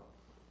anymore.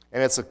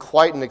 And it's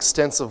quite an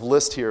extensive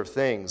list here of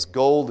things: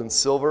 gold and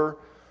silver,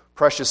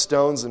 precious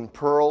stones and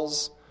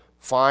pearls,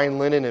 fine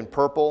linen and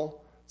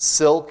purple,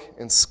 silk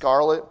and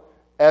scarlet,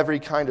 every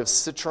kind of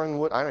citron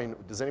wood.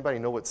 Does anybody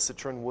know what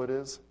citron wood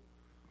is?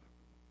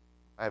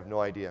 I have no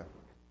idea.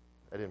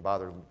 I didn't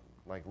bother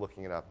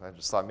looking it up. I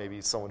just thought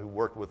maybe someone who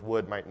worked with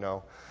wood might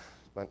know.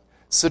 But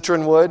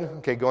citron wood,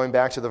 okay, going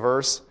back to the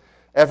verse,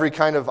 every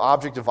kind of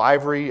object of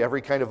ivory,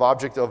 every kind of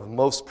object of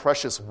most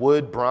precious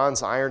wood,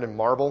 bronze, iron, and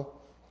marble,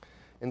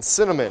 and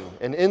cinnamon,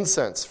 and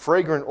incense,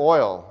 fragrant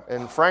oil,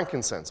 and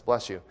frankincense,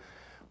 bless you,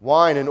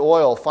 wine and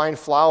oil, fine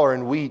flour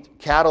and wheat,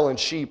 cattle and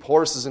sheep,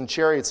 horses and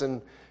chariots,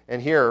 and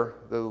here,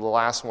 the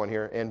last one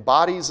here, and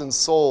bodies and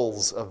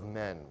souls of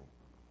men.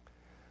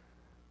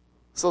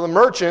 So the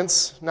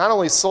merchants not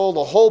only sold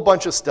a whole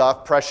bunch of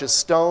stuff, precious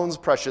stones,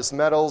 precious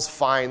metals,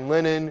 fine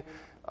linen,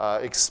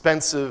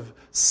 expensive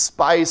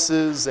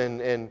spices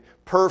and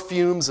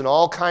perfumes and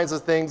all kinds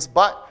of things,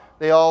 but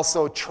they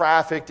also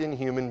trafficked in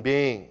human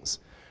beings.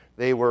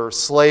 They were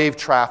slave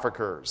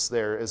traffickers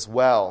there as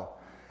well.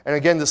 And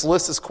again, this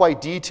list is quite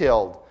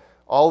detailed,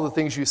 all the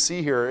things you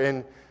see here.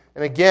 And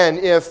again,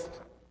 if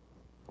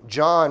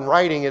John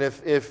writing, and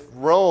if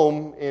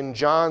Rome in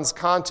John's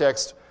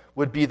context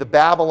would be the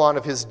Babylon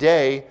of his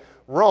day,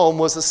 Rome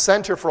was a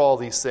center for all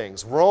these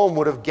things. Rome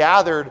would have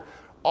gathered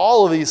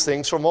all of these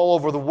things from all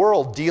over the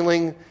world,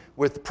 dealing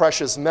with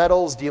precious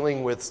metals,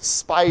 dealing with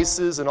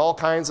spices and all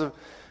kinds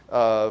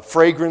of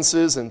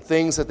fragrances and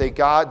things that they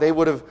got. They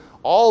would have,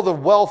 all the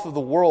wealth of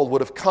the world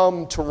would have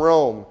come to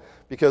Rome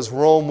because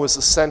Rome was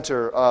the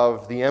center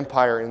of the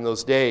empire in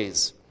those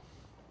days.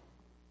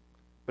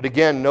 But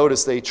again,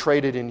 notice they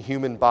traded in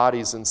human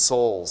bodies and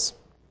souls.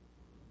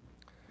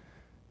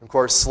 Of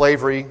course,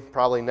 slavery,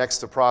 probably next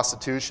to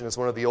prostitution, is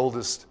one of the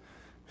oldest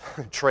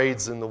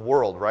trades in the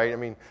world, right? I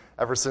mean,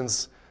 ever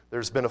since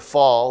there's been a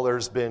fall,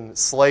 there's been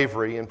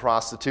slavery and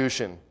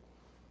prostitution.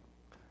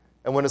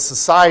 And when a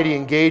society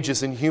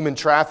engages in human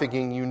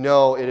trafficking, you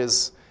know it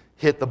has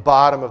hit the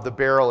bottom of the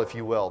barrel, if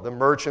you will. The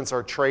merchants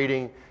are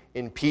trading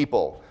in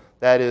people.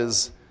 That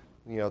is,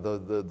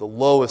 the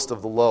lowest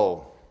of the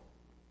low.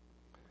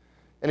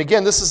 And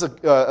again, this is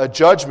a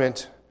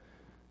judgment,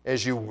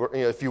 if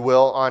you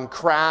will, on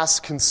crass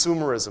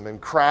consumerism and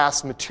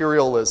crass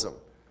materialism.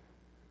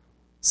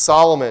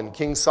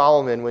 King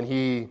Solomon, when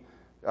he,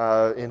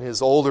 in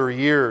his older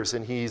years,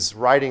 and he's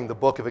writing the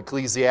book of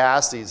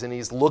Ecclesiastes, and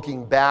he's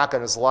looking back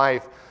on his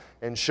life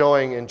and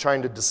showing and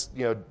trying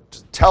to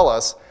tell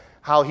us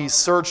how he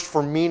searched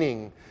for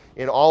meaning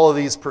in all of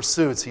these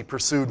pursuits. He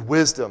pursued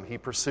wisdom, he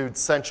pursued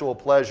sensual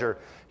pleasure,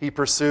 he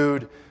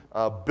pursued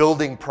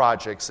building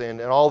projects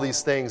and all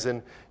these things.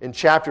 And in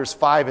chapters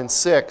 5 and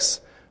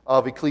 6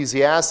 of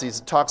Ecclesiastes,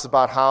 it talks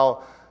about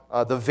how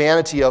the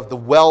vanity of the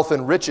wealth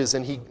and riches,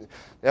 and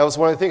that was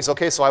one of the things.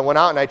 Okay, so I went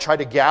out and I tried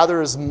to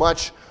gather as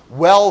much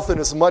wealth and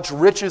as much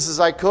riches as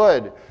I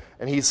could.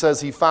 And he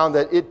says he found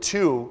that it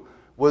too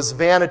was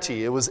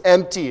vanity. It was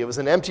empty. It was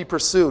an empty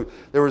pursuit.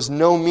 There was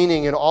no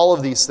meaning in all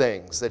of these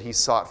things that he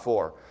sought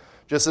for.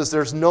 Just as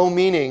there's no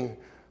meaning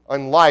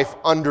in life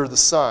under the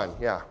sun.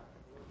 Yeah.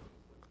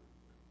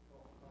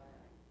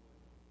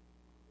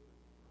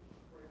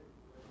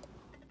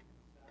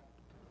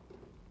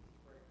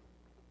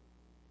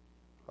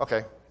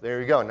 Okay,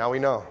 there you go. Now we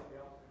know.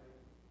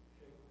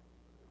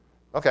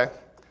 Okay,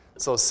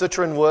 so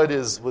citron wood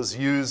was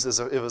used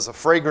it was a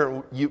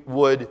fragrant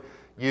wood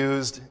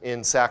used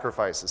in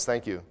sacrifices.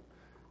 Thank you,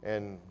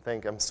 and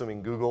I'm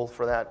assuming Google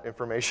for that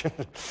information.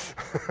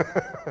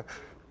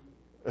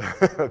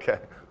 Okay.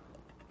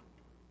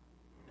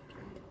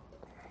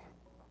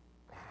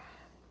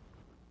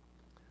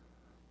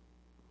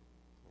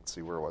 Let's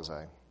see, where was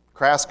I?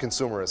 Crass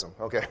consumerism.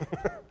 Okay.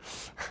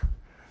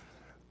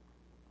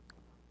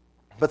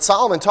 But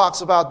Solomon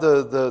talks about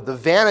the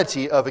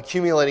vanity of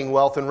accumulating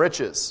wealth and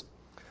riches.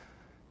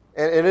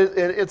 And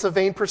it's a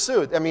vain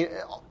pursuit. I mean,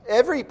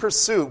 every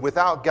pursuit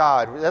without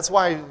God, that's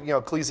why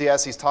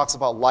Ecclesiastes talks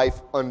about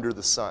life under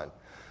the sun.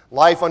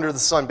 Life under the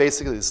sun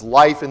basically is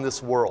life in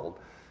this world.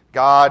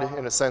 God,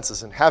 in a sense,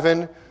 is in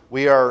heaven.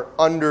 We are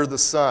under the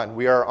sun.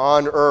 We are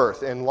on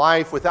earth. And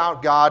life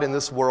without God in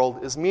this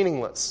world is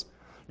meaningless.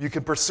 You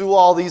can pursue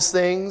all these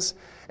things,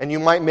 and you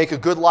might make a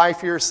good life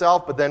for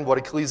yourself, but then what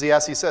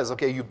Ecclesiastes says,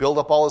 okay, you build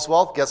up all this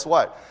wealth, guess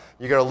what?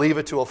 You're going to leave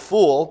it to a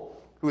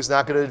fool who's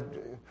not going to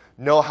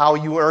know how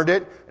you earned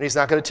it, and he's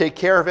not going to take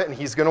care of it, and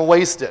he's going to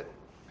waste it.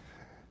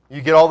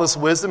 You get all this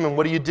wisdom, and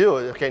what do?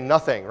 Okay,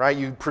 nothing, right?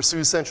 You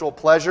pursue sensual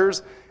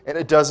pleasures, and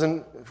it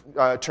doesn't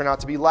turn out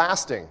to be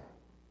lasting.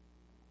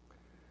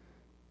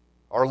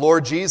 Our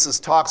Lord Jesus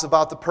talks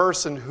about the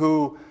person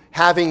who,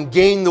 having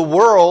gained the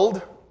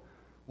world,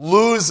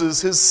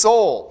 loses his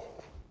soul.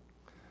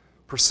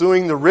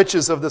 Pursuing the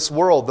riches of this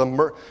world,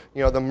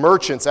 the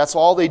merchants, that's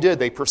all they did.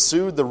 They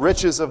pursued the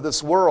riches of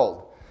this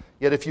world.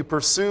 Yet if you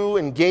pursue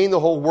and gain the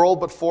whole world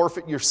but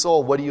forfeit your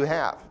soul, what do you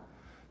have?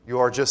 You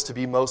are just to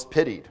be most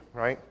pitied,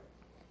 right?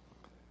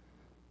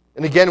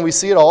 And again, we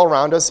see it all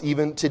around us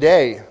even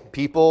today.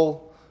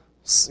 People,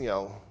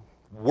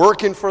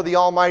 working for the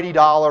almighty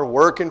dollar,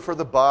 working for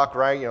the buck,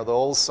 right? The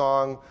old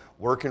song,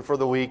 working for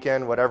the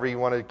weekend, whatever you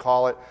want to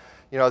call it.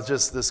 It's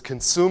just this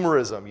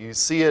consumerism. You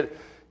see it,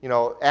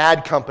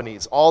 ad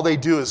companies. All they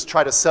do is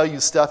try to sell you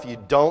stuff you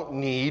don't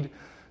need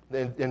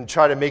and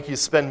try to make you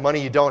spend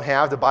money you don't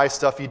have to buy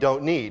stuff you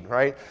don't need,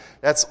 right?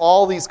 That's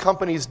all these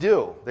companies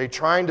do.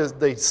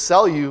 They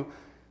sell you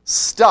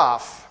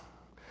stuff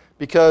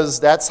because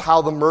that's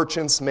how the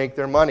merchants make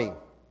their money.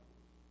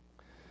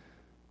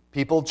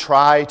 People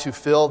try to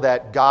fill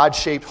that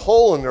God-shaped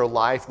hole in their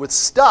life with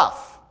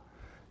stuff.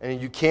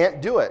 And you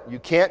can't do it. You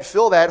can't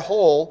fill that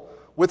hole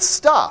with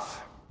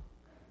stuff.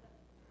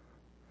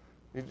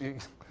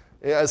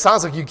 It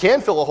sounds like you can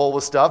fill a hole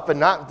with stuff, but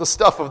not the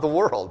stuff of the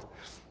world.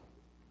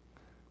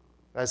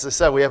 As I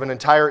said, we have an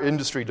entire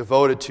industry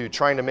devoted to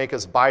trying to make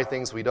us buy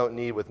things we don't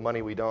need with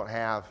money we don't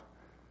have.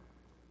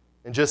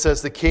 And just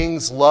as the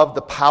kings loved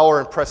the power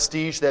and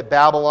prestige that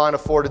Babylon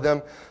afforded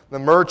them, the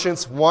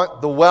merchants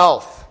want the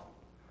wealth.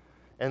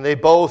 And they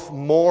both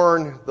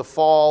mourn the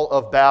fall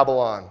of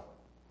Babylon.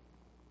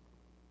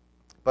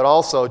 But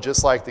also,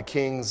 just like the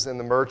kings, the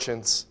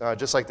merchants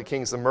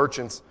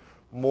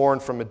mourn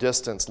from a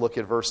distance. Look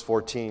at verse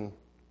 14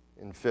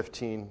 and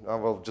 15.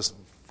 Just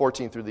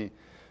 14 through the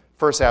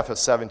first half of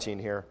 17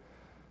 here.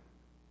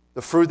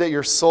 The fruit that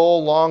your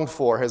soul longed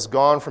for has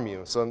gone from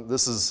you. So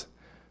this is,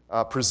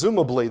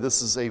 presumably,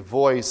 this is a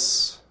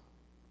voice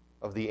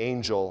of the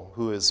angel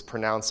who is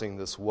pronouncing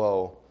this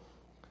woe.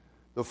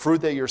 The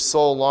fruit that your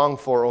soul longed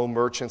for, O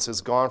merchants,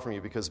 has gone from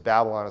you because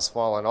Babylon has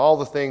fallen. All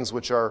the things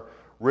which are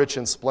rich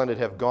and splendid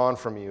have gone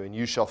from you, and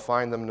you shall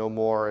find them no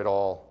more at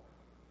all.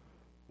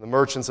 The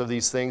merchants of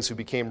these things who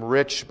became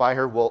rich by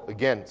her will,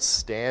 again,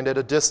 stand at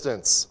a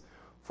distance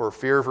for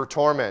fear of her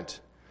torment.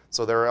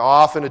 So they're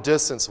off in a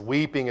distance,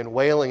 weeping and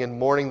wailing and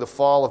mourning the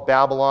fall of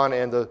Babylon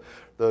and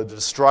the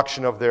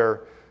destruction of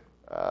their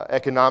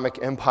economic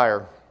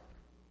empire.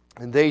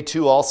 And they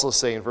too also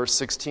say in verse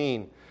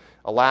 16,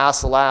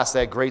 Alas, alas,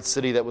 that great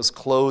city that was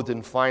clothed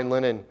in fine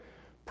linen,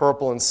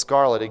 purple and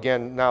scarlet.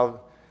 Again,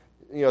 now,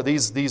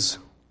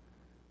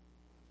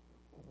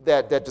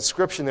 that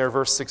description there,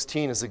 verse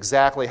 16, is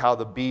exactly how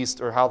the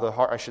beast, or how the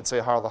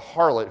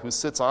harlot who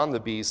sits on the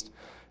beast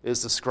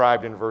is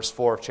described in verse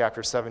 4 of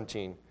chapter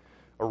 17.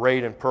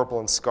 Arrayed in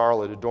purple and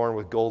scarlet, adorned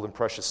with gold and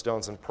precious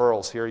stones and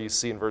pearls. Here you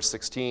see in verse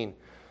 16,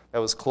 that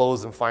was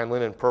clothed in fine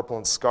linen, purple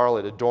and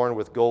scarlet, adorned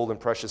with gold and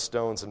precious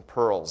stones and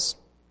pearls.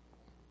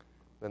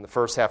 Then the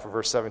first half of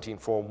verse 17,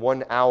 for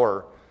 1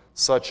 hour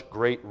such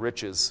great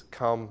riches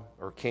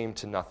came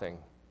to nothing.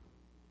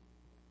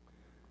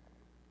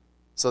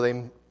 So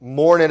they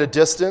mourn at a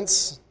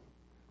distance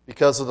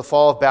because of the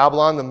fall of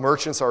Babylon. The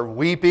merchants are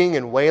weeping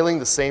and wailing,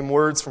 the same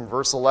words from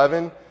verse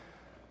 11.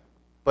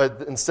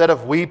 But instead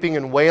of weeping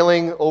and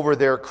wailing over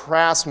their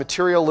crass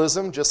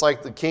materialism, just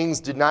like the kings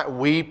did not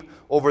weep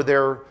over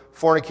their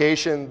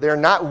fornication, they're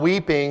not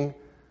weeping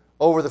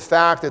over the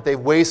fact that they've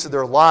wasted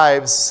their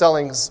lives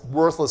selling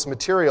worthless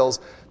materials.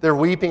 They're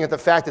weeping at the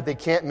fact that they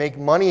can't make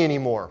money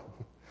anymore.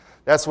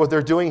 That's what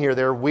they're doing here.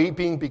 They're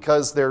weeping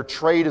because their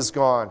trade is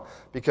gone,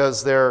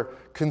 because their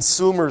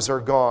consumers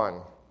are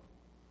gone.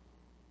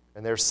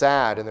 And they're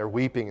sad and they're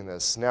weeping in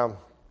this. Now, I'm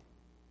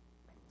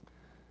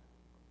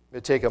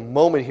going to take a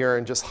moment here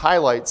and just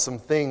highlight some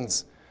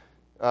things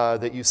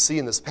that you see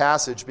in this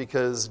passage,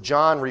 because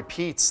John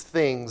repeats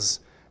things,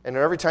 and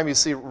every time you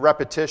see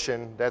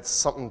repetition, that's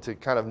something to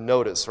kind of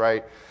notice,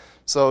 right?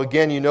 So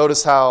again, you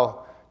notice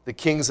how the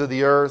kings of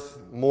the earth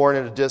mourn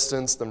at a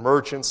distance, the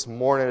merchants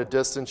mourn at a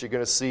distance. You're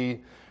going to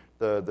see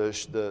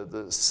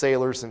the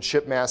sailors and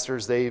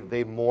shipmasters,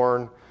 they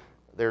mourn.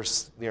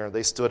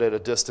 They stood at a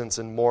distance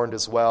and mourned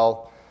as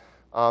well.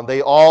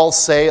 They all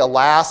say,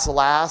 Alas,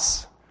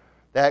 alas,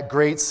 that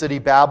great city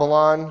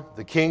Babylon.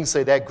 The kings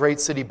say, that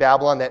great city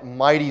Babylon, that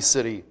mighty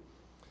city.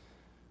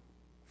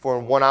 For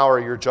in 1 hour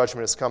your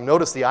judgment has come.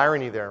 Notice the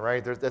irony there,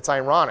 right? That's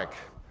ironic.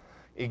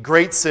 A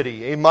great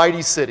city, a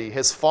mighty city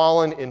has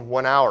fallen in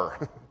 1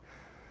 hour.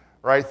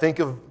 Right? Think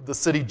of the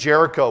city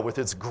Jericho with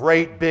its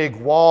great big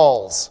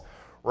walls,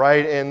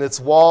 right? And its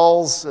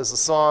walls, as the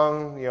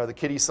song, the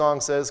kiddie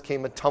song says,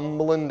 came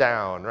a-tumbling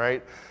down,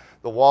 right?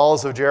 The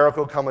walls of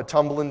Jericho come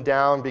a-tumbling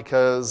down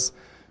because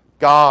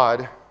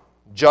God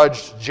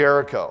judged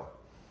Jericho,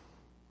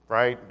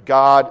 right?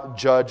 God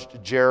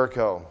judged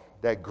Jericho,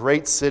 that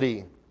great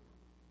city.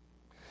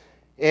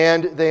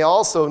 And they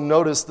also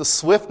notice the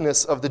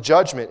swiftness of the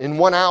judgment in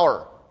 1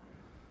 hour.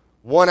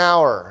 1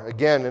 hour.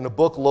 Again, in a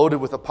book loaded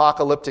with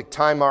apocalyptic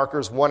time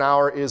markers, 1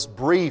 hour is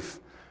brief.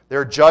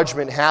 Their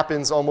judgment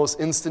happens almost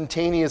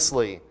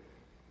instantaneously.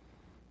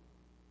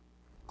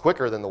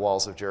 Quicker than the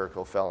walls of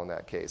Jericho fell in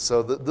that case.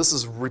 So this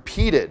is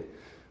repeated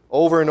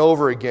over and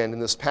over again in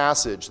this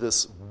passage,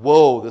 this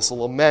woe, this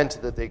lament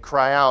that they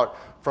cry out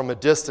from a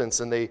distance,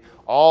 and they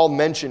all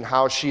mention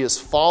how she has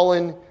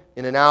fallen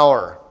in an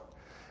hour.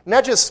 And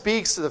that just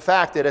speaks to the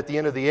fact that at the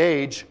end of the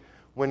age,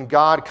 when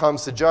God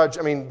comes to judge,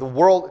 the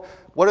world,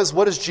 what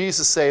does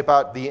Jesus say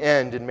about the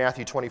end in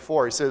Matthew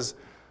 24? He says,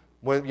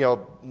 when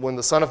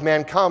the Son of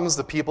Man comes,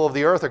 the people of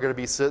the earth are going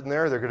to be sitting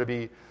there, they're going to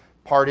be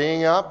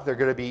partying up, they're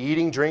going to be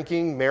eating,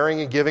 drinking, marrying,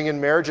 and giving in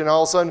marriage, and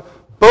all of a sudden,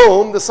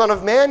 boom, the Son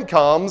of Man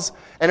comes,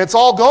 and it's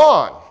all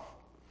gone.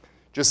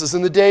 Just as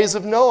in the days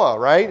of Noah,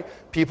 right?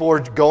 People were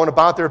going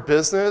about their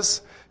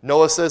business.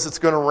 Noah says it's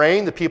going to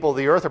rain. The people of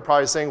the earth are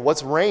probably saying,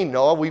 what's rain,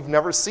 Noah? We've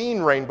never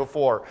seen rain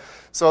before.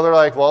 So they're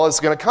like, well, it's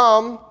going to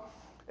come.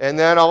 And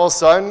then all of a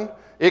sudden,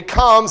 it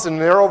comes,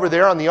 and they're over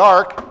there on the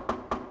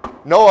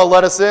ark. Noah,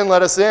 let us in,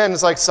 let us in.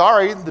 It's like,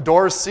 sorry, the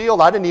door is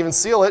sealed. I didn't even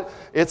seal it.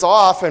 It's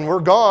off, and we're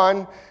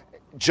gone.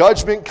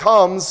 Judgment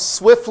comes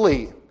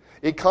swiftly.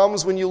 It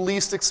comes when you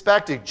least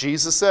expect it.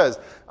 Jesus says,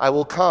 I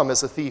will come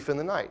as a thief in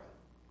the night.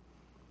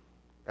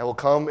 I will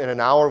come in an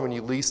hour when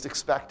you least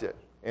expect it.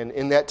 And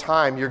in that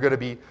time, you're going to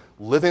be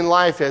living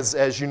life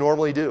as you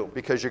normally do,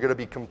 because you're going to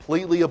be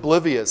completely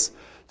oblivious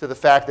to the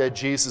fact that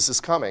Jesus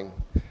is coming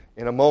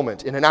in a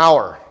moment, in an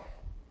hour.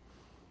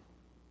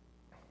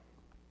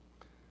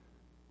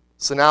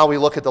 So now we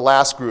look at the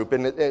last group,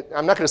 and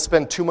I'm not going to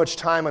spend too much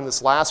time on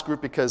this last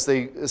group because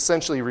they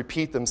essentially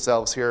repeat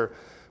themselves here.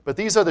 But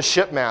these are the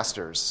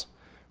shipmasters,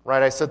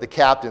 right? I said the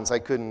captains. I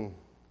should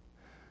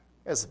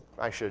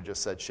have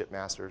just said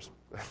shipmasters.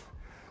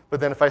 But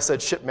then if I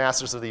said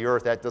shipmasters of the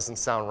earth, that doesn't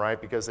sound right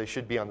because they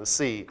should be on the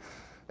sea.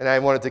 And I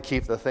wanted to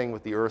keep the thing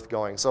with the earth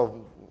going,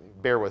 so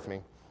bear with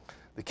me.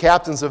 The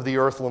captains of the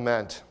earth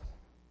lament.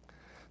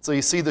 So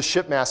you see the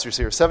shipmasters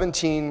here,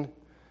 17.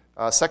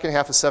 Second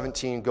half of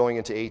 17 going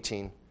into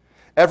 18.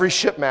 Every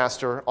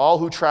shipmaster, all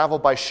who travel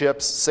by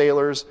ships,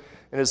 sailors,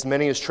 and as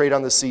many as trade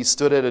on the sea,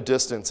 stood at a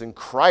distance and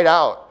cried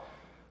out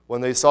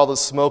when they saw the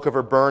smoke of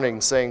her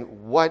burning, saying,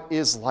 what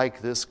is like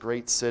this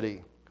great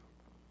city?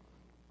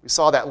 We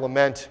saw that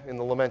lament in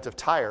the lament of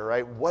Tyre,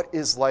 right? What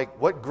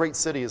great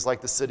city is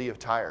like the city of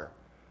Tyre?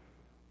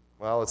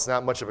 Well, it's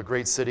not much of a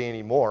great city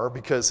anymore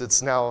because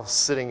it's now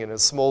sitting in a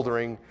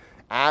smoldering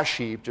ash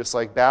heap, just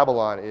like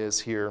Babylon is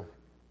here.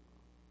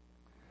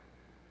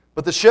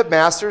 But the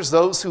shipmasters,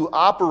 those who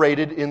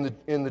operated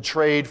in the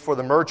trade for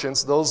the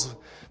merchants,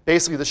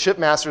 basically the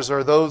shipmasters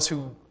are those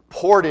who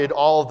ported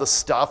all of the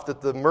stuff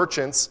that the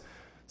merchants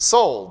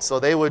sold. So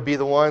they would be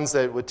the ones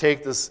that would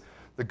take the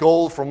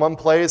gold from one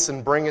place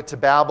and bring it to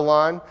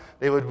Babylon.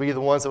 They would be the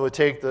ones that would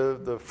take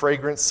the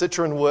fragrant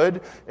citron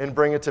wood and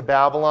bring it to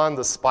Babylon,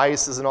 the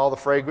spices and all the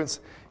fragrance.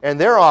 And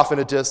they're off in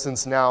a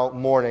distance now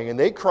mourning. And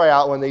they cry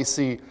out when they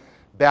see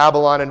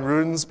Babylon in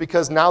ruins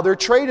because now their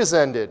trade is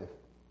ended.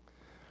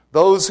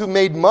 Those who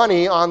made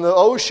money on the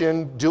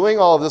ocean doing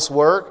all of this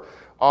work,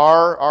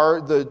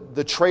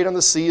 the trade on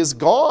the sea is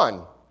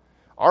gone.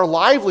 Our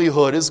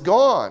livelihood is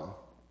gone.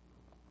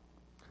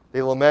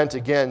 They lament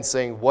again,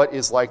 saying, what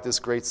is like this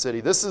great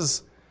city? This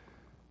is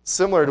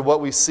similar to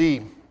what we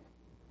see.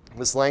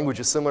 This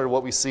language is similar to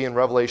what we see in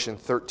Revelation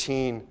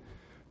 13,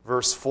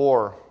 verse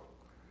 4,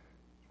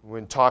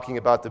 when talking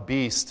about the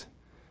beast.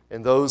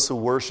 And those who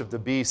worship the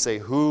beast say,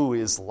 who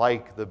is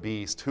like the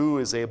beast? Who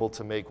is able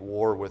to make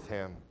war with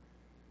him?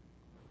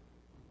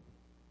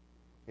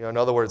 In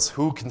other words,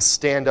 who can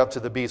stand up to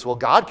the beast? Well,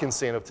 God can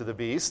stand up to the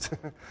beast.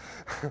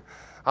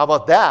 How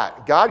about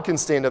that? God can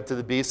stand up to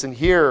the beast, and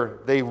here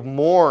they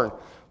mourn.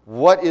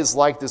 What is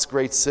like this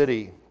great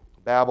city,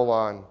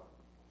 Babylon?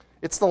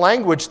 It's the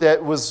language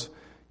that was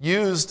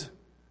used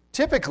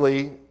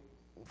typically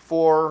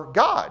for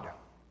God.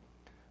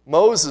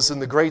 Moses, in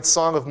the great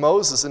song of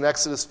Moses in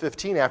Exodus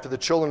 15, after the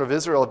children of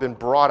Israel have been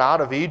brought out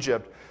of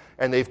Egypt,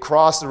 and they've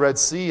crossed the Red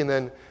Sea, and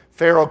then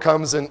Pharaoh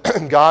comes and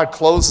God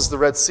closes the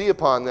Red Sea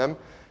upon them,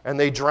 and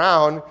they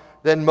drown.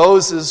 Then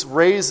Moses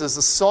raises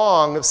a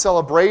song of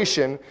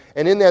celebration,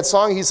 and in that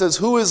song he says,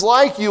 who is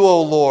like you,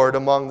 O Lord,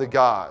 among the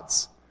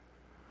gods?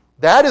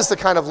 That is the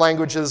kind of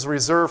language that is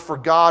reserved for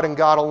God and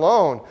God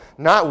alone,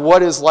 not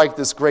what is like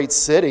this great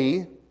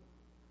city,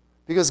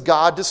 because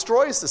God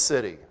destroys the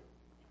city.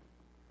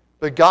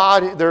 But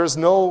God, there is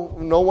no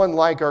one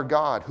like our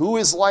God. Who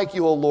is like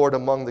you, O Lord,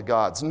 among the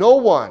gods? No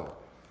one.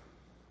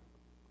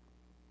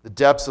 The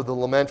depths of the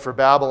lament for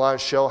Babylon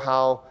show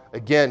how,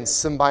 again,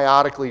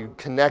 symbiotically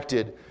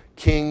connected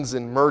kings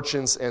and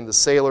merchants and the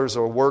sailors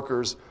or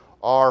workers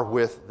are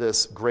with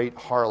this great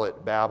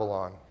harlot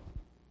Babylon.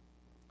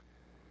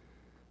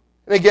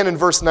 And again, in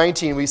verse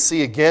 19, we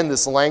see again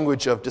this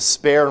language of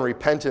despair and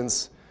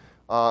repentance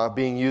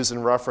being used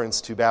in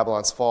reference to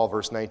Babylon's fall.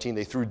 Verse 19,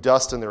 they threw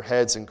dust on their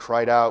heads and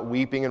cried out,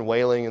 weeping and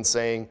wailing and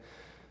saying,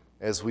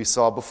 as we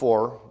saw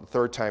before, the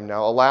third time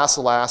now. Alas,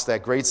 alas,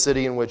 that great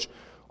city in which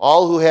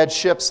all who had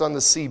ships on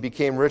the sea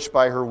became rich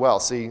by her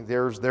wealth. See,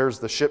 there's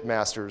the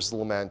shipmaster's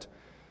lament.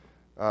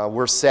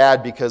 We're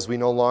sad because we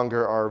no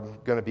longer are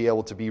going to be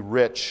able to be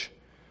rich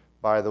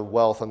by the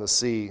wealth on the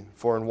sea.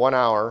 For in 1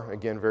 hour,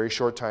 again, very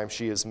short time,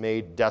 she is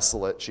made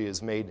desolate. She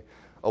is made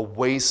a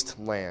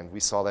wasteland. We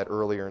saw that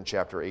earlier in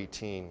chapter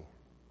 18.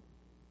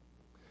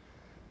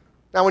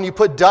 Now, when you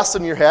put dust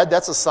on your head,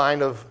 that's a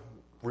sign of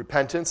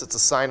repentance. It's a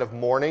sign of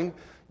mourning.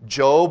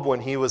 Job, when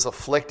he was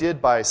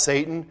afflicted by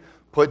Satan,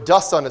 put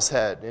dust on his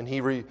head, and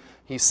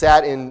he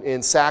sat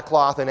in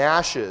sackcloth and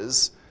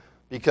ashes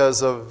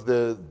because of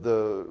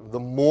the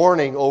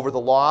mourning over the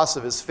loss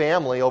of his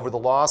family, over the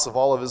loss of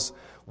all of his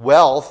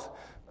wealth,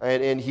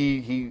 and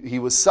he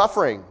was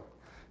suffering.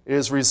 It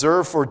is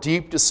reserved for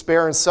deep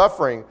despair and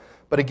suffering.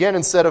 But again,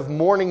 instead of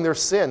mourning their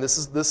sin, this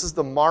is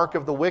the mark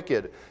of the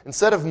wicked.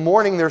 Instead of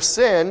mourning their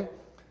sin,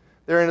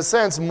 they're in a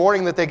sense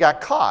mourning that they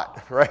got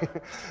caught, right?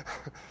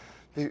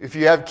 If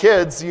you have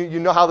kids, you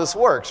know how this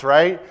works,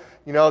 right?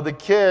 The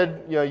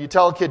kid, you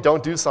tell a kid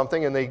don't do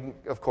something, and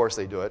of course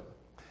they do it.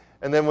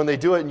 And then when they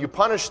do it and you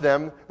punish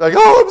them, they're like,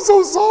 oh, I'm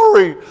so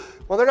sorry.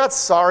 Well, they're not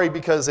sorry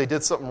because they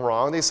did something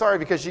wrong. They're sorry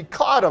because you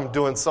caught them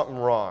doing something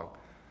wrong.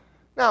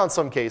 Now, in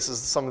some cases,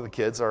 some of the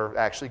kids are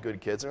actually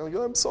good kids. And they're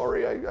like, oh, I'm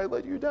sorry, I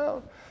let you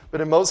down.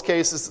 But in most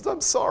cases, it's,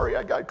 I'm sorry,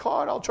 I got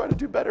caught. I'll try to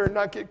do better and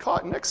not get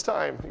caught next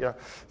time. Yeah.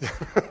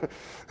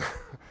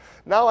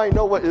 Now I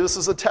know this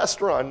is a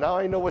test run. Now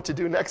I know what to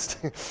do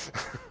next time.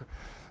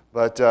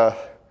 But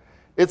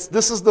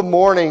this is the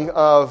mourning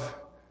of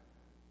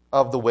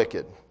the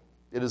wicked.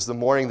 It is the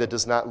mourning that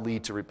does not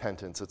lead to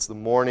repentance. It's the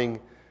mourning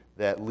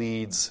that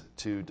leads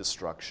to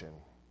destruction.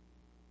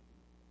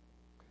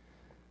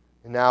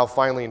 And now,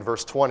 finally, in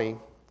verse 20,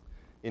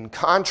 in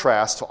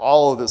contrast to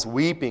all of this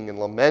weeping and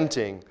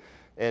lamenting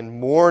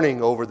and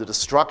mourning over the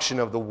destruction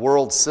of the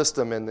world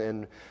system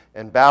and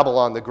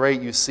Babylon the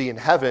Great, you see in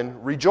heaven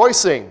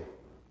rejoicing.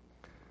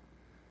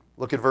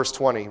 Look at verse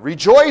 20.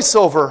 Rejoice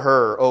over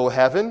her, O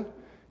heaven,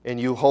 and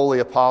you holy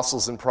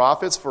apostles and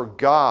prophets, for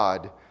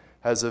God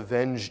has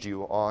avenged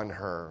you on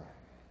her.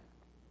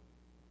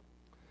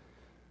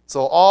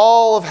 So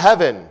all of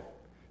heaven,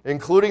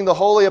 including the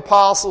holy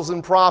apostles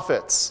and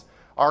prophets,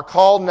 are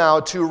called now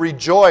to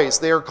rejoice.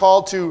 They are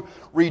called to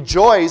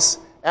rejoice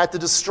at the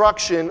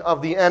destruction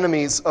of the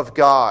enemies of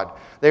God.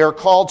 They are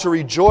called to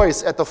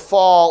rejoice at the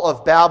fall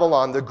of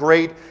Babylon, the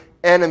great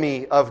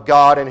enemy of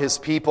God and his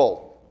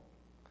people.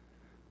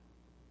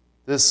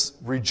 This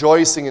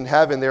rejoicing in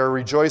heaven, they are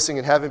rejoicing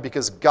in heaven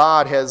because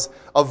God has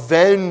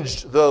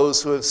avenged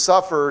those who have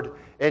suffered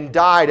and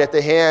died at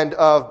the hand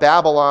of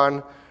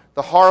Babylon,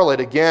 the harlot.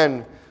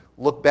 Again,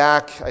 look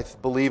back, I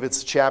believe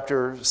it's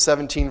chapter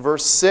 17,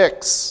 verse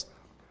 6.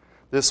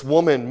 This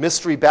woman,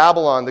 Mystery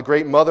Babylon, the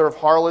great mother of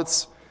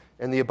harlots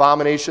and the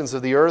abominations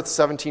of the earth,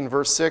 17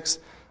 verse 6,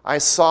 I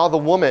saw the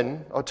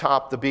woman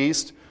atop the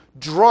beast,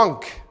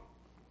 drunk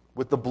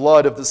with the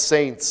blood of the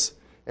saints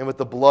and with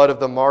the blood of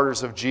the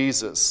martyrs of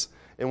Jesus.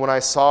 And when I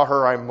saw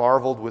her, I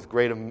marveled with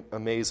great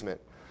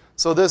amazement.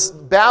 So this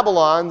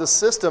Babylon, the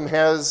system,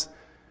 has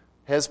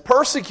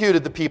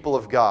persecuted the people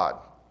of God.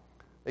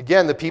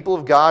 Again, the people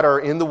of God are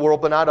in the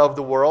world, but not of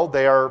the world.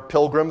 They are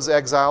pilgrims,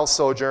 exiles,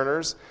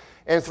 sojourners.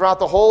 And throughout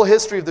the whole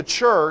history of the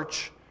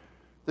church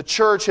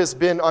has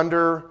been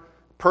under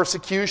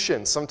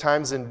persecution,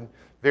 sometimes in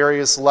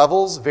various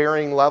levels,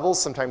 varying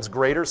levels, sometimes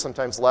greater,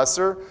 sometimes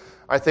lesser.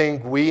 I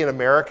think we in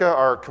America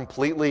are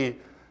completely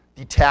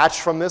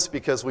detached from this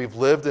because we've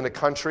lived in a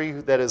country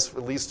that is,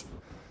 at least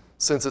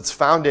since its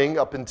founding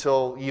up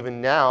until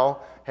even now,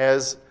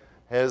 has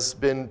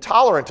been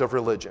tolerant of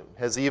religion,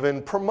 has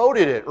even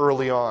promoted it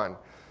early on.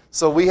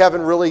 So we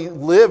haven't really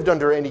lived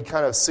under any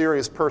kind of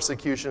serious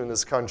persecution in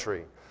this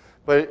country.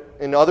 But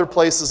in other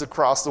places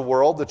across the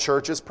world, the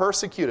church is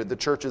persecuted. The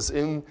church is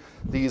in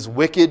these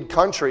wicked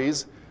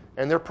countries,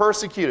 and they're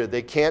persecuted.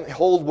 They can't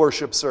hold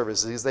worship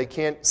services. They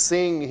can't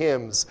sing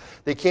hymns.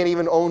 They can't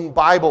even own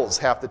Bibles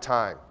half the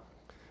time.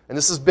 And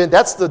that's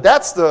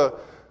the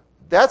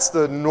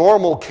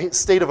normal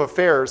state of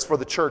affairs for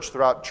the church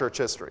throughout church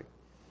history.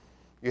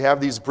 You have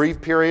these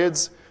brief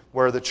periods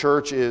where the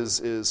church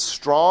is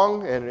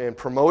strong and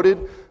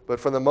promoted, but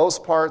for the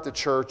most part, the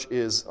church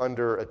is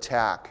under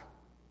attack.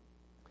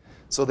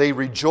 So they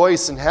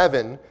rejoice in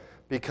heaven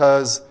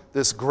because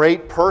this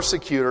great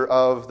persecutor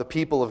of the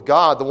people of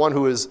God, the one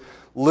who is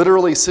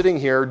literally sitting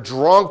here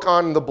drunk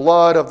on the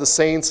blood of the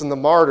saints and the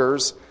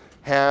martyrs,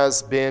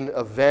 has been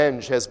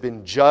avenged, has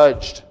been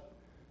judged.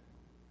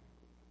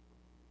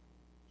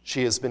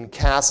 She has been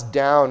cast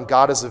down.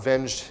 God has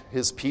avenged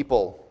his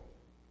people.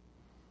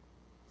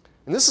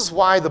 And this is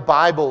why the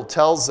Bible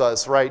tells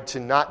us, right,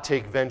 to not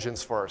take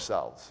vengeance for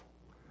ourselves.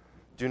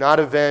 Do not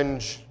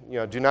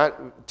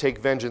take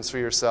vengeance for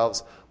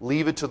yourselves.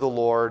 Leave it to the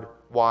Lord.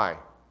 Why?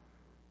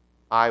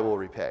 I will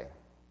repay.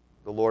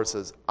 The Lord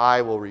says,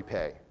 I will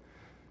repay.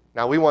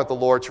 Now, we want the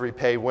Lord to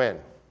repay when?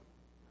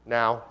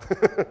 Now.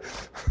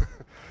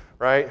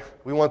 Right?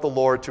 We want the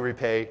Lord to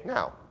repay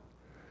now.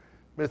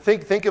 But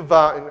think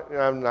about,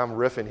 I'm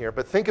riffing here,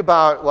 but think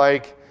about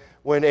like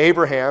when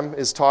Abraham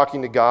is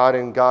talking to God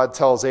and God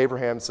tells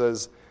Abraham,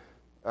 says,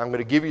 I'm going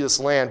to give you this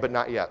land, but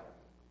not yet.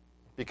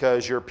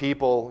 Because your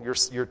people,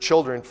 your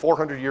children,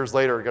 400 years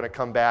later are going to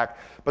come back,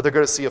 but they're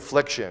going to see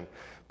affliction.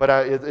 But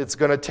it's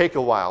going to take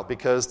a while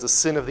because the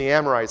sin of the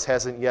Amorites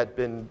hasn't yet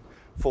been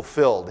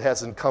fulfilled,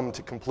 hasn't come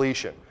to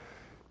completion.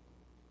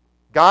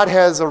 God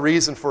has a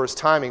reason for his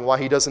timing why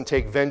he doesn't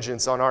take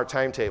vengeance on our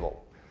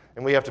timetable.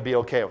 And we have to be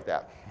okay with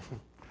that.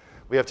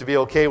 We have to be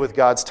okay with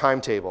God's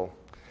timetable,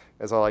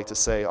 as I like to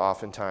say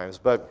oftentimes.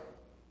 But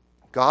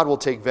God will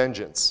take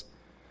vengeance.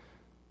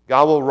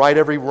 God will right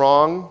every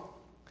wrong.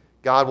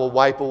 God will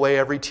wipe away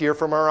every tear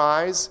from our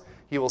eyes.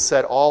 He will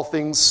set all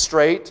things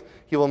straight.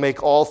 He will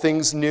make all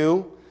things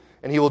new.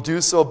 And he will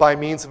do so by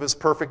means of his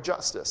perfect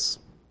justice.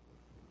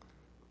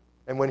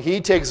 And when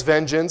he takes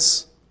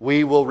vengeance,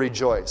 we will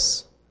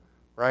rejoice.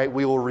 Right?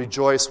 We will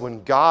rejoice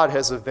when God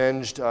has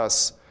avenged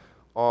us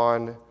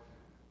on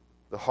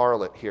the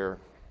harlot here.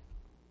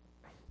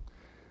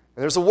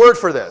 And there's a word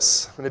for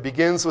this, and it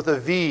begins with a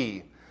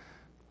V,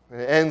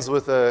 and it ends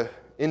with a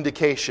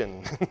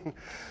indication.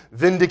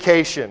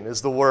 Vindication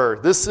is the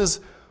word. This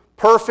is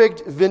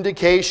perfect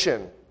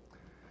vindication.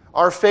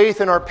 Our faith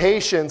and our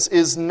patience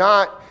is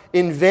not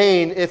in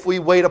vain if we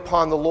wait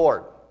upon the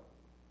Lord.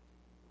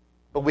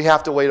 But we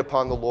have to wait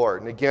upon the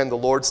Lord. And again, the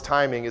Lord's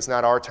timing is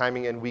not our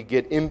timing, and we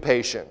get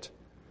impatient.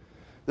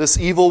 This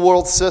evil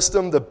world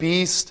system, the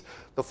beast,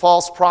 the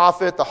false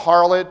prophet, the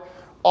harlot,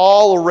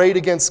 all arrayed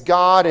against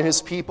God and his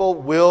people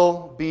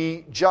will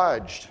be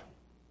judged.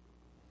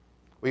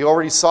 We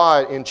already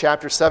saw it in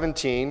chapter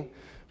 17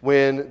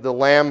 when the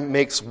Lamb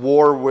makes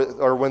war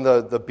with, or when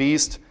the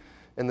beast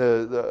and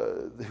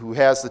the who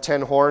has the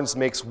 10 horns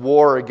makes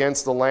war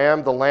against the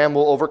Lamb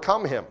will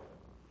overcome him.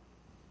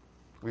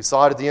 We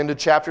saw it at the end of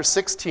chapter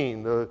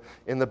 16,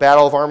 in the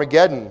Battle of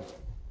Armageddon.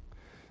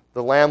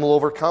 The Lamb will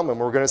overcome him.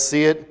 We're going to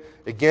see it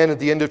again at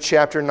the end of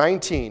chapter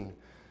 19,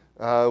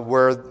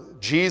 where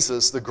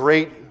Jesus, the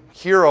great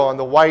hero on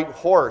the white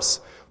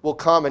horse, will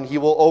come and he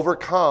will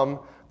overcome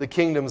the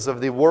kingdoms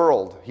of the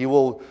world. He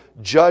will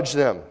judge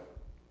them.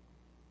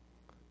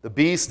 The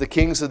beast, the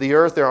kings of the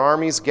earth, their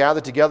armies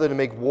gathered together to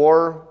make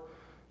war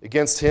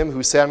against him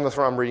who sat on the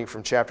throne. I'm reading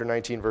from chapter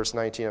 19, verse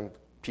 19. I'm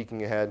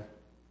peeking ahead.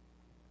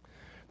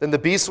 Then the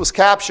beast was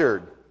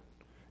captured,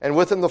 and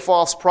with him the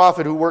false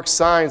prophet who worked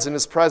signs in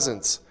his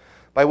presence,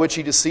 by which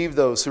he deceived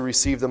those who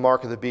received the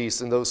mark of the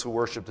beast and those who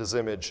worshipped his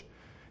image.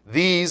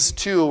 These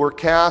two were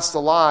cast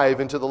alive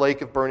into the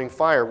lake of burning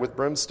fire with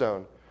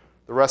brimstone.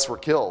 The rest were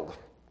killed.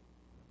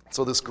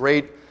 So this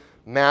great,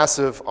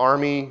 massive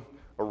army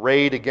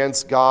arrayed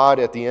against God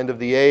at the end of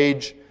the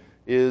age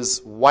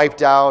is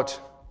wiped out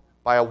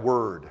by a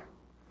word,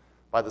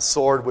 by the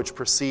sword which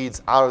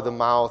proceeds out of the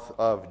mouth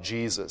of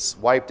Jesus.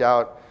 Wiped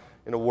out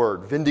in a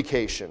word.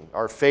 Vindication.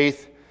 Our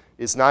faith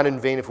is not in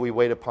vain if we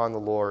wait upon the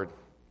Lord.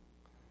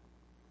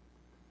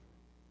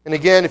 And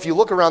again, if you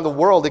look around the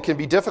world, it can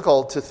be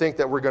difficult to think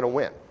that we're going to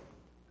win.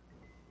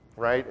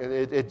 Right?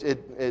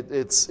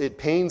 It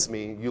pains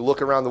me. You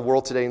look around the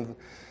world today,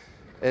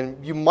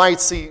 and you might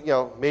see,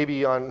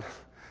 maybe in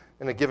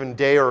a given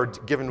day or a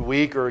given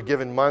week or a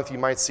given month, you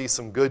might see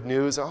some good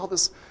news.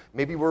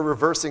 Maybe we're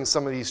reversing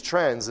some of these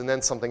trends, and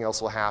then something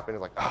else will happen.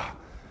 It's like,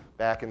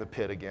 back in the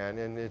pit again.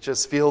 And it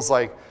just feels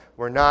like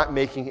we're not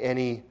making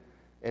any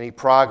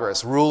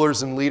progress.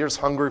 Rulers and leaders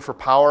hungry for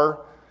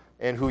power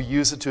and who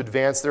use it to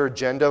advance their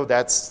agenda,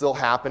 that's still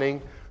happening.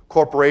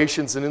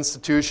 Corporations and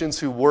institutions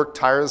who work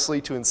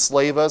tirelessly to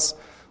enslave us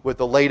with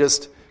the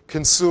latest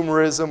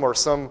consumerism or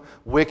some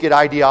wicked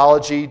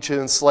ideology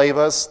to enslave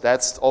us,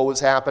 that's always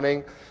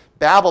happening.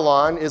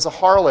 Babylon is a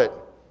harlot.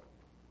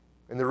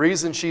 And the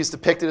reason she's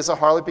depicted as a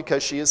harlot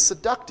because she is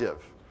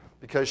seductive,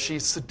 because she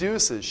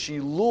seduces,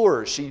 she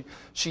lures,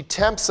 she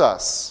tempts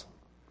us.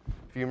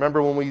 If you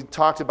remember when we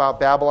talked about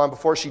Babylon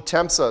before, she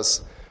tempts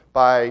us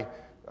by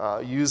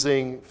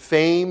using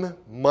fame,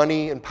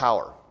 money, and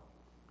power.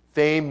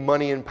 Fame,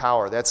 money, and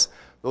power.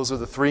 Those are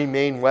the three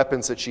main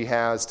weapons that she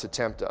has to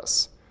tempt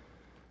us.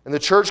 And the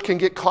church can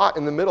get caught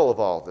in the middle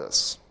of all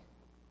this.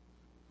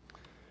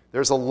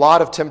 There's a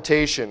lot of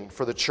temptation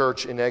for the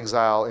church in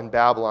exile in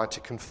Babylon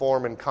to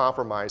conform and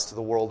compromise to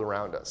the world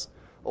around us.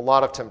 A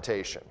lot of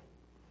temptation.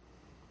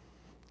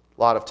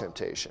 A lot of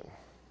temptation.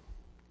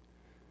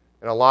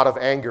 And a lot of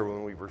anger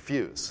when we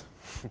refuse.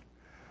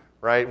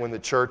 Right? When the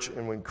church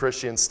and when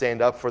Christians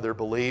stand up for their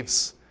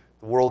beliefs,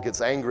 the world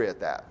gets angry at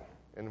that.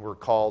 And we're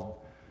called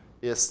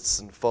ists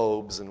and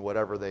phobes and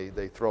whatever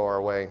they throw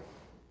our way.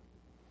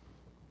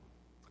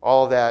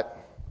 All of that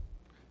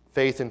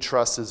faith and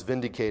trust is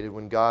vindicated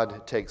when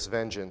God takes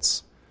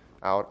vengeance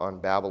out on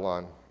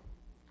Babylon.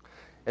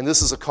 And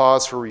this is a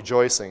cause for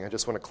rejoicing. I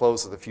just want to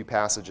close with a few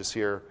passages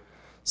here.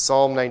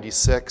 Psalm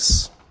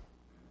 96.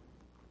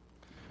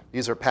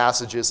 These are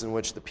passages in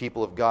which the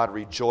people of God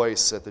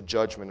rejoice at the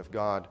judgment of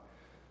God.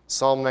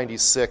 Psalm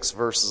 96,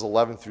 verses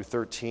 11 through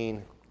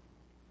 13.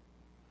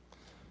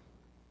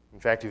 In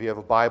fact, if you have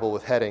a Bible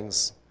with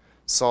headings,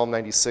 Psalm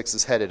 96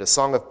 is headed, a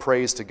song of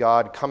praise to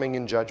God coming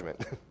in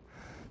judgment.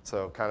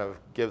 So kind of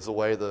gives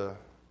away the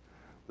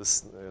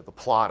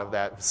plot of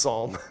that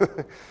psalm.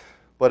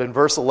 But in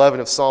verse 11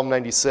 of Psalm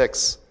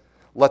 96,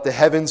 let the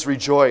heavens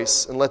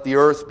rejoice and let the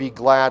earth be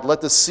glad. Let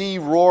the sea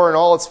roar in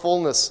all its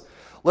fullness.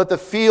 Let the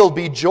field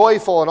be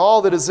joyful and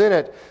all that is in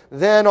it.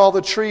 Then all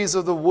the trees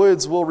of the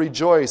woods will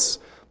rejoice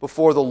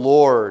before the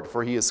Lord,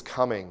 for he is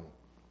coming.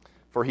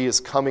 For he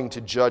is coming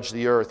to judge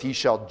the earth. He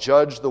shall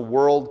judge the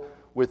world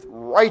with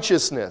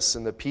righteousness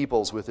and the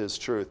peoples with his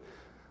truth.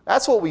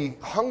 That's what we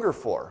hunger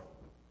for,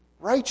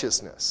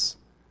 righteousness.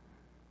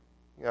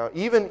 You know,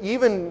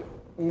 even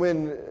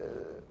when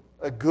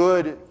a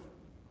good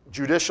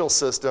judicial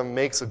system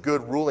makes a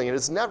good ruling, it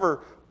is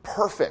never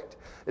perfect.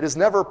 It is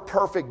never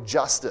perfect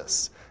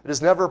justice. It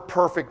is never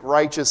perfect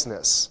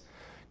righteousness.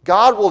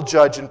 God will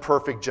judge in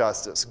perfect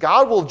justice.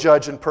 God will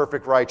judge in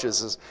perfect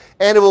righteousness,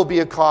 and it will be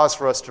a cause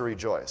for us to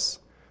rejoice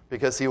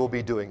because he will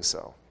be doing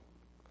so.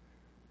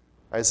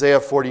 Isaiah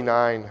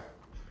 49,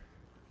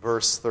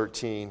 verse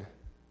 13.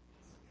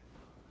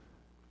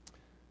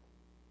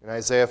 In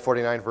Isaiah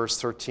 49, verse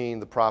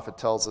 13, the prophet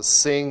tells us,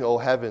 sing, O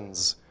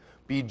heavens,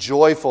 be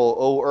joyful,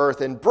 O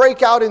earth, and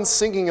break out in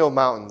singing, O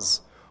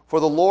mountains, for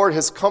the Lord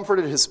has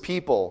comforted his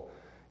people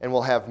and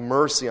will have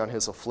mercy on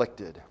his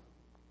afflicted.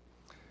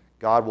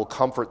 God will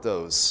comfort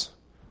those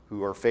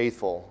who are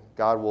faithful.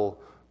 God will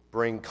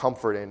bring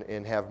comfort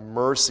and have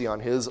mercy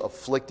on his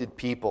afflicted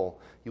people.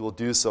 He will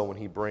do so when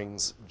he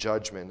brings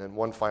judgment. And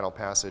one final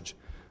passage,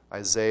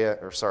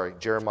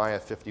 Jeremiah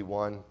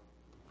 51.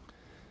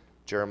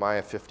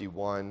 Jeremiah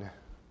 51,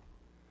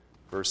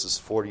 verses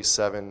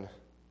 47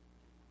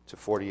 to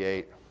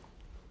 48.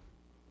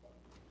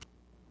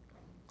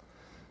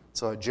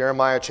 So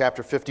Jeremiah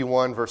chapter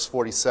 51, verse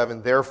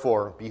 47,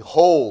 therefore,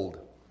 behold,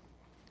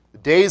 the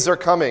days are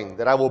coming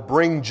that I will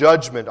bring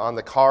judgment on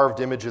the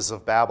carved images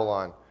of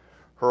Babylon.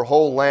 Her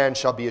whole land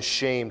shall be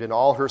ashamed, and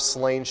all her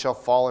slain shall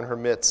fall in her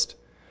midst.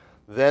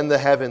 Then the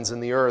heavens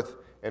and the earth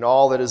and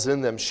all that is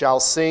in them shall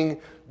sing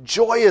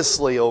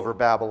joyously over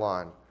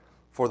Babylon,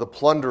 for the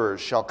plunderers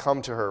shall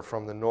come to her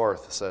from the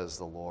north, says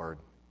the Lord.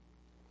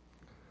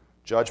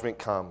 Judgment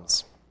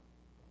comes.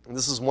 And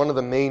this is one of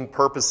the main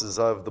purposes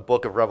of the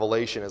book of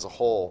Revelation as a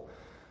whole.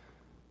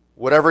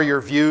 Whatever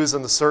your views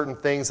on the certain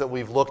things that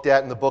we've looked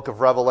at in the book of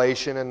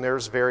Revelation, and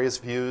there's various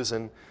views,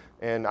 and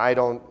I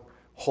don't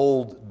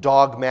hold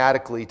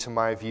dogmatically to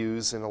my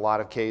views in a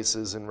lot of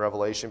cases in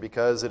Revelation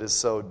because it is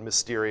so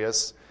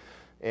mysterious,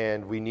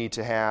 and we need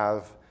to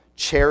have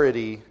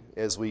charity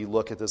as we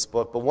look at this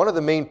book. But one of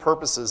the main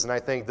purposes, and I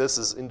think this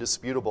is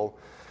indisputable,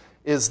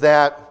 is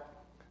that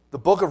the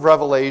book of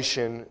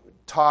Revelation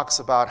talks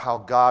about how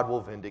God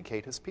will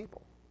vindicate his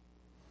people.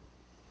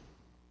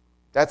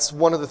 That's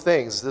one of the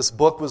things. This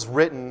book was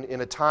written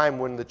in a time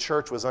when the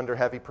church was under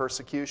heavy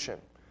persecution.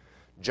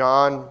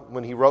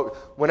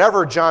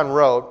 Whenever John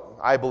wrote,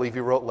 I believe he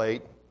wrote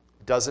late.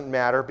 It doesn't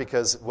matter,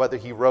 because whether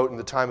he wrote in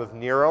the time of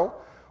Nero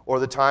or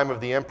the time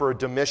of the Emperor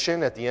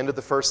Domitian at the end of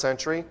the first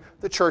century,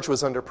 the church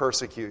was under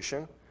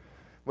persecution.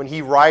 When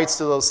he writes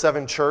to those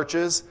 7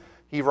 churches,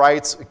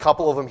 a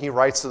couple of them he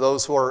writes to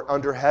those who are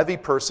under heavy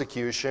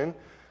persecution.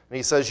 And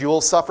he says, you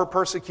will suffer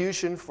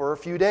persecution for a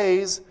few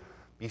days.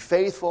 Be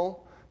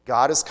faithful.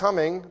 God is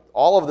coming.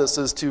 All of this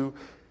is to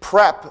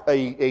prep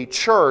a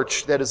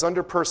church that is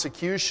under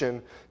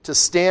persecution to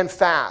stand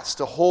fast,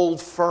 to hold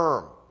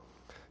firm,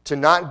 to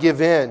not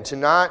give in to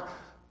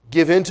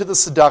the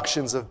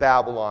seductions of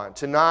Babylon,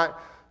 to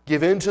not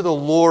give in to the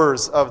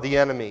lures of the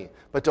enemy,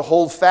 but to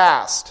hold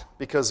fast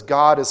because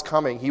God is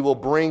coming. He will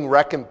bring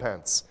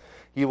recompense.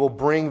 He will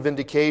bring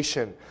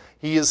vindication.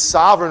 He is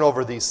sovereign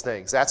over these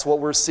things. That's what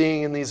we're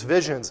seeing in these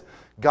visions.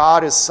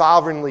 God is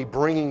sovereignly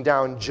bringing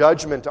down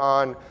judgment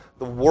on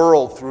the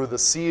world through the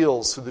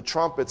seals, through the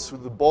trumpets, through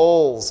the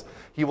bowls.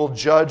 He will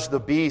judge the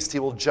beast. He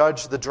will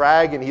judge the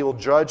dragon. He will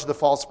judge the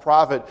false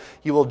prophet.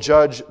 He will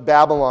judge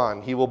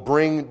Babylon. He will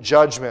bring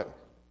judgment.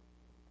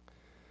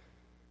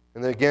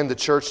 And then again, the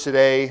church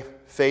today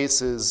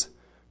faces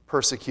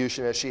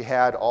persecution as she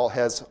has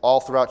all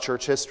throughout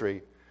church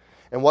history.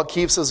 And what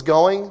keeps us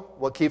going?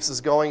 What keeps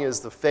us going is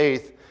the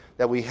faith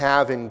that we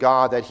have in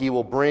God, that he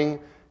will bring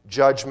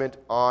judgment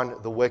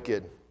on the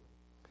wicked.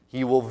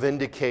 He will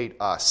vindicate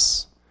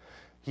us.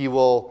 He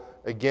will,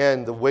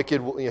 again,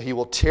 he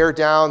will tear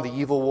down the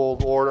evil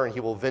world order, and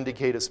he will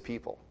vindicate his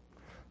people.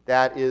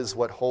 That is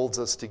what holds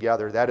us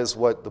together. That is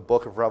what the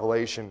book of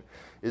Revelation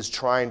is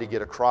trying to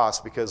get across,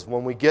 because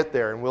when we get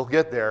there, and we'll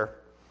get there,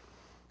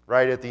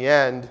 right at the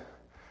end,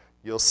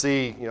 you'll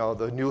see,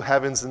 the new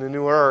heavens and the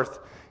new earth,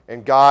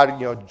 and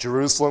God,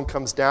 Jerusalem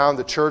comes down,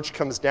 the church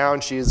comes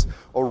down, she is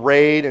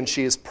arrayed and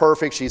she is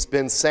perfect, she's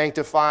been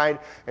sanctified,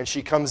 and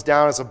she comes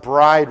down as a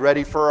bride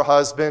ready for her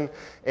husband,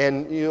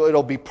 and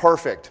it'll be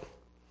perfect.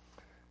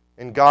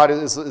 And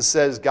it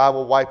says God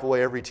will wipe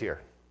away every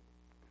tear.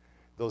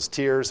 Those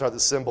tears are the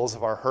symbols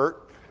of our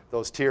hurt.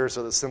 Those tears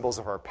are the symbols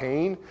of our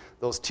pain.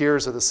 Those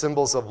tears are the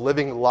symbols of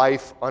living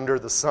life under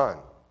the sun.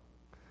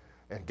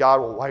 And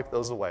God will wipe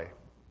those away.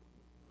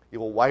 He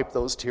will wipe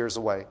those tears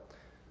away.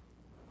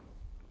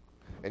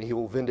 and he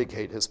will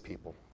vindicate his people.